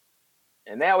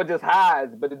 And now it just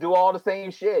hides, but to do all the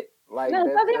same shit. Like no,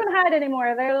 it doesn't even hide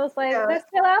anymore. They're just like they're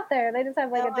still out there. They just have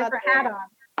like a different hat on.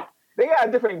 They got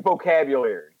a different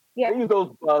vocabulary. Yeah. They use those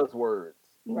buzzwords.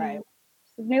 Mm-hmm. Right.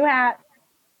 New hat.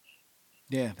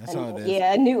 Yeah, that's all it is.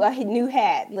 Yeah, a new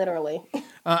hat, literally.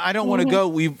 I don't want to go.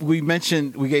 We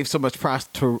gave so much props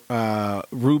to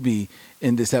Ruby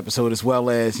in this episode, as well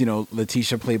as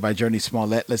Letitia, played by Jurnee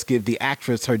Smollett. Let's give the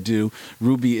actress her due.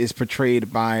 Ruby is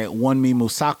portrayed by Wunmi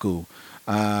Mosaku,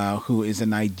 who is a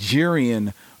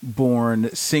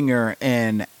Nigerian-born singer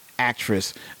and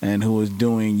actress, and who is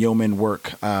doing yeoman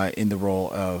work in the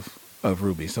role of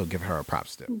Ruby. So give her a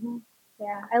props too. Mm-hmm.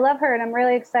 Yeah, I love her, and I'm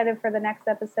really excited for the next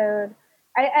episode.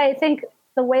 I think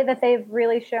the way that they've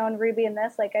really shown Ruby in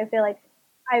this, like I feel like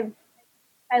I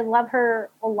love her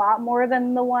a lot more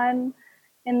than the one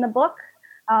in the book.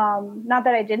 Not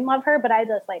that I didn't love her, but I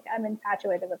just like I'm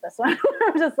infatuated with this one.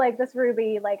 I'm just like this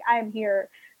Ruby, like I'm here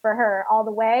for her all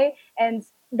the way. And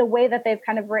the way that they've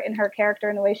kind of written her character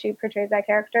and the way she portrays that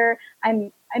character,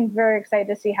 I'm very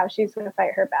excited to see how she's going to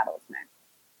fight her battles next.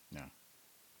 Yeah.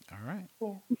 All right.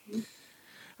 Yeah. Mm-hmm.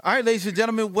 All right, ladies and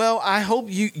gentlemen. Well, I hope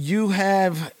you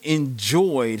have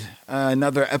enjoyed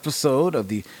another episode of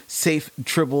the Safe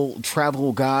Tribble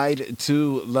Travel Guide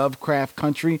to Lovecraft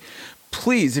Country.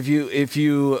 Please, if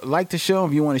you like the show,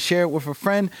 if you want to share it with a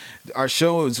friend, our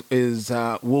show is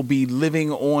will be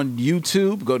living on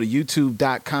YouTube. Go to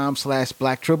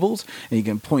youtube.com/Black Tribbles, and you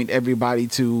can point everybody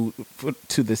to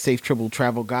the Safe Tribble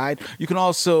Travel Guide. You can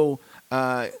also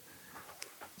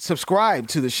subscribe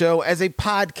to the show as a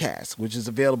podcast, which is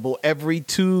available every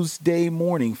Tuesday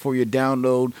morning for your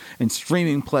download and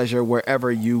streaming pleasure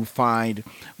wherever you find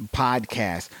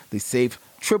podcasts. The Safe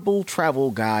Tribble Travel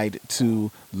Guide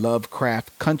to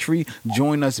Lovecraft Country.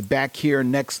 Join us back here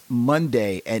next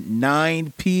Monday at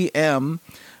 9 p.m.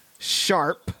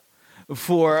 sharp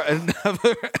for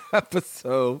another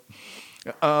episode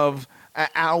of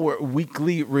our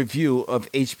weekly review of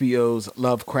HBO's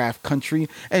Lovecraft Country,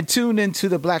 and tune into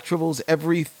the Black Tribbles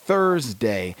every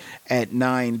Thursday at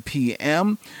 9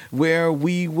 p.m. where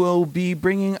we will be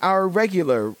bringing our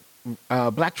regular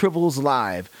Black Tribbles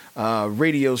Live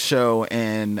radio show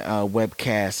and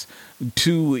webcast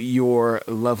to your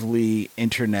lovely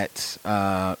internet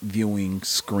viewing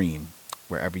screen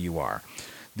wherever you are.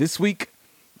 This week,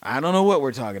 I don't know what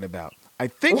we're talking about. I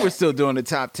think we're still doing the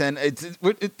top 10.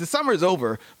 The summer is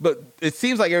over, but it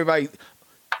seems like everybody,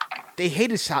 they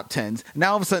hated top 10s.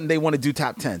 Now all of a sudden they want to do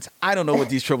top 10s. I don't know what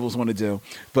these tribbles want to do,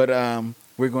 but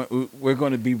we're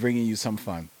going to be bringing you some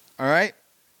fun. All right.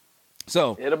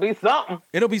 So it'll be something.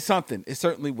 It'll be something. It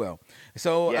certainly will.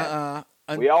 So yes.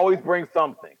 We always bring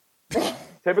something.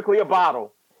 Typically a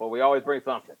bottle, but we always bring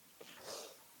something.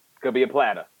 Could be a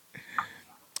platter.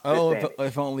 Oh,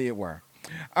 if only it were.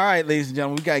 All right, ladies and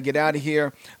gentlemen, we got to get out of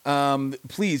here.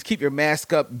 Please keep your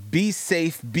mask up. Be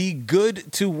safe. Be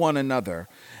good to one another.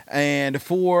 And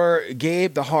for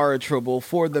Gabe, the horror tribble,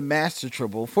 for the master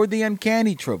tribble, for the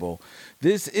uncanny tribble,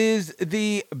 this is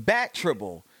the Bat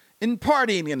Tribble. In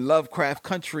partying in Lovecraft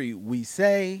Country, we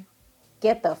say,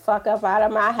 get the fuck up out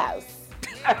of my house.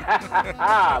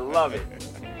 I love it.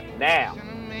 Now.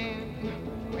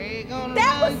 We're gonna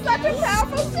was such a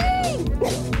powerful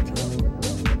scene.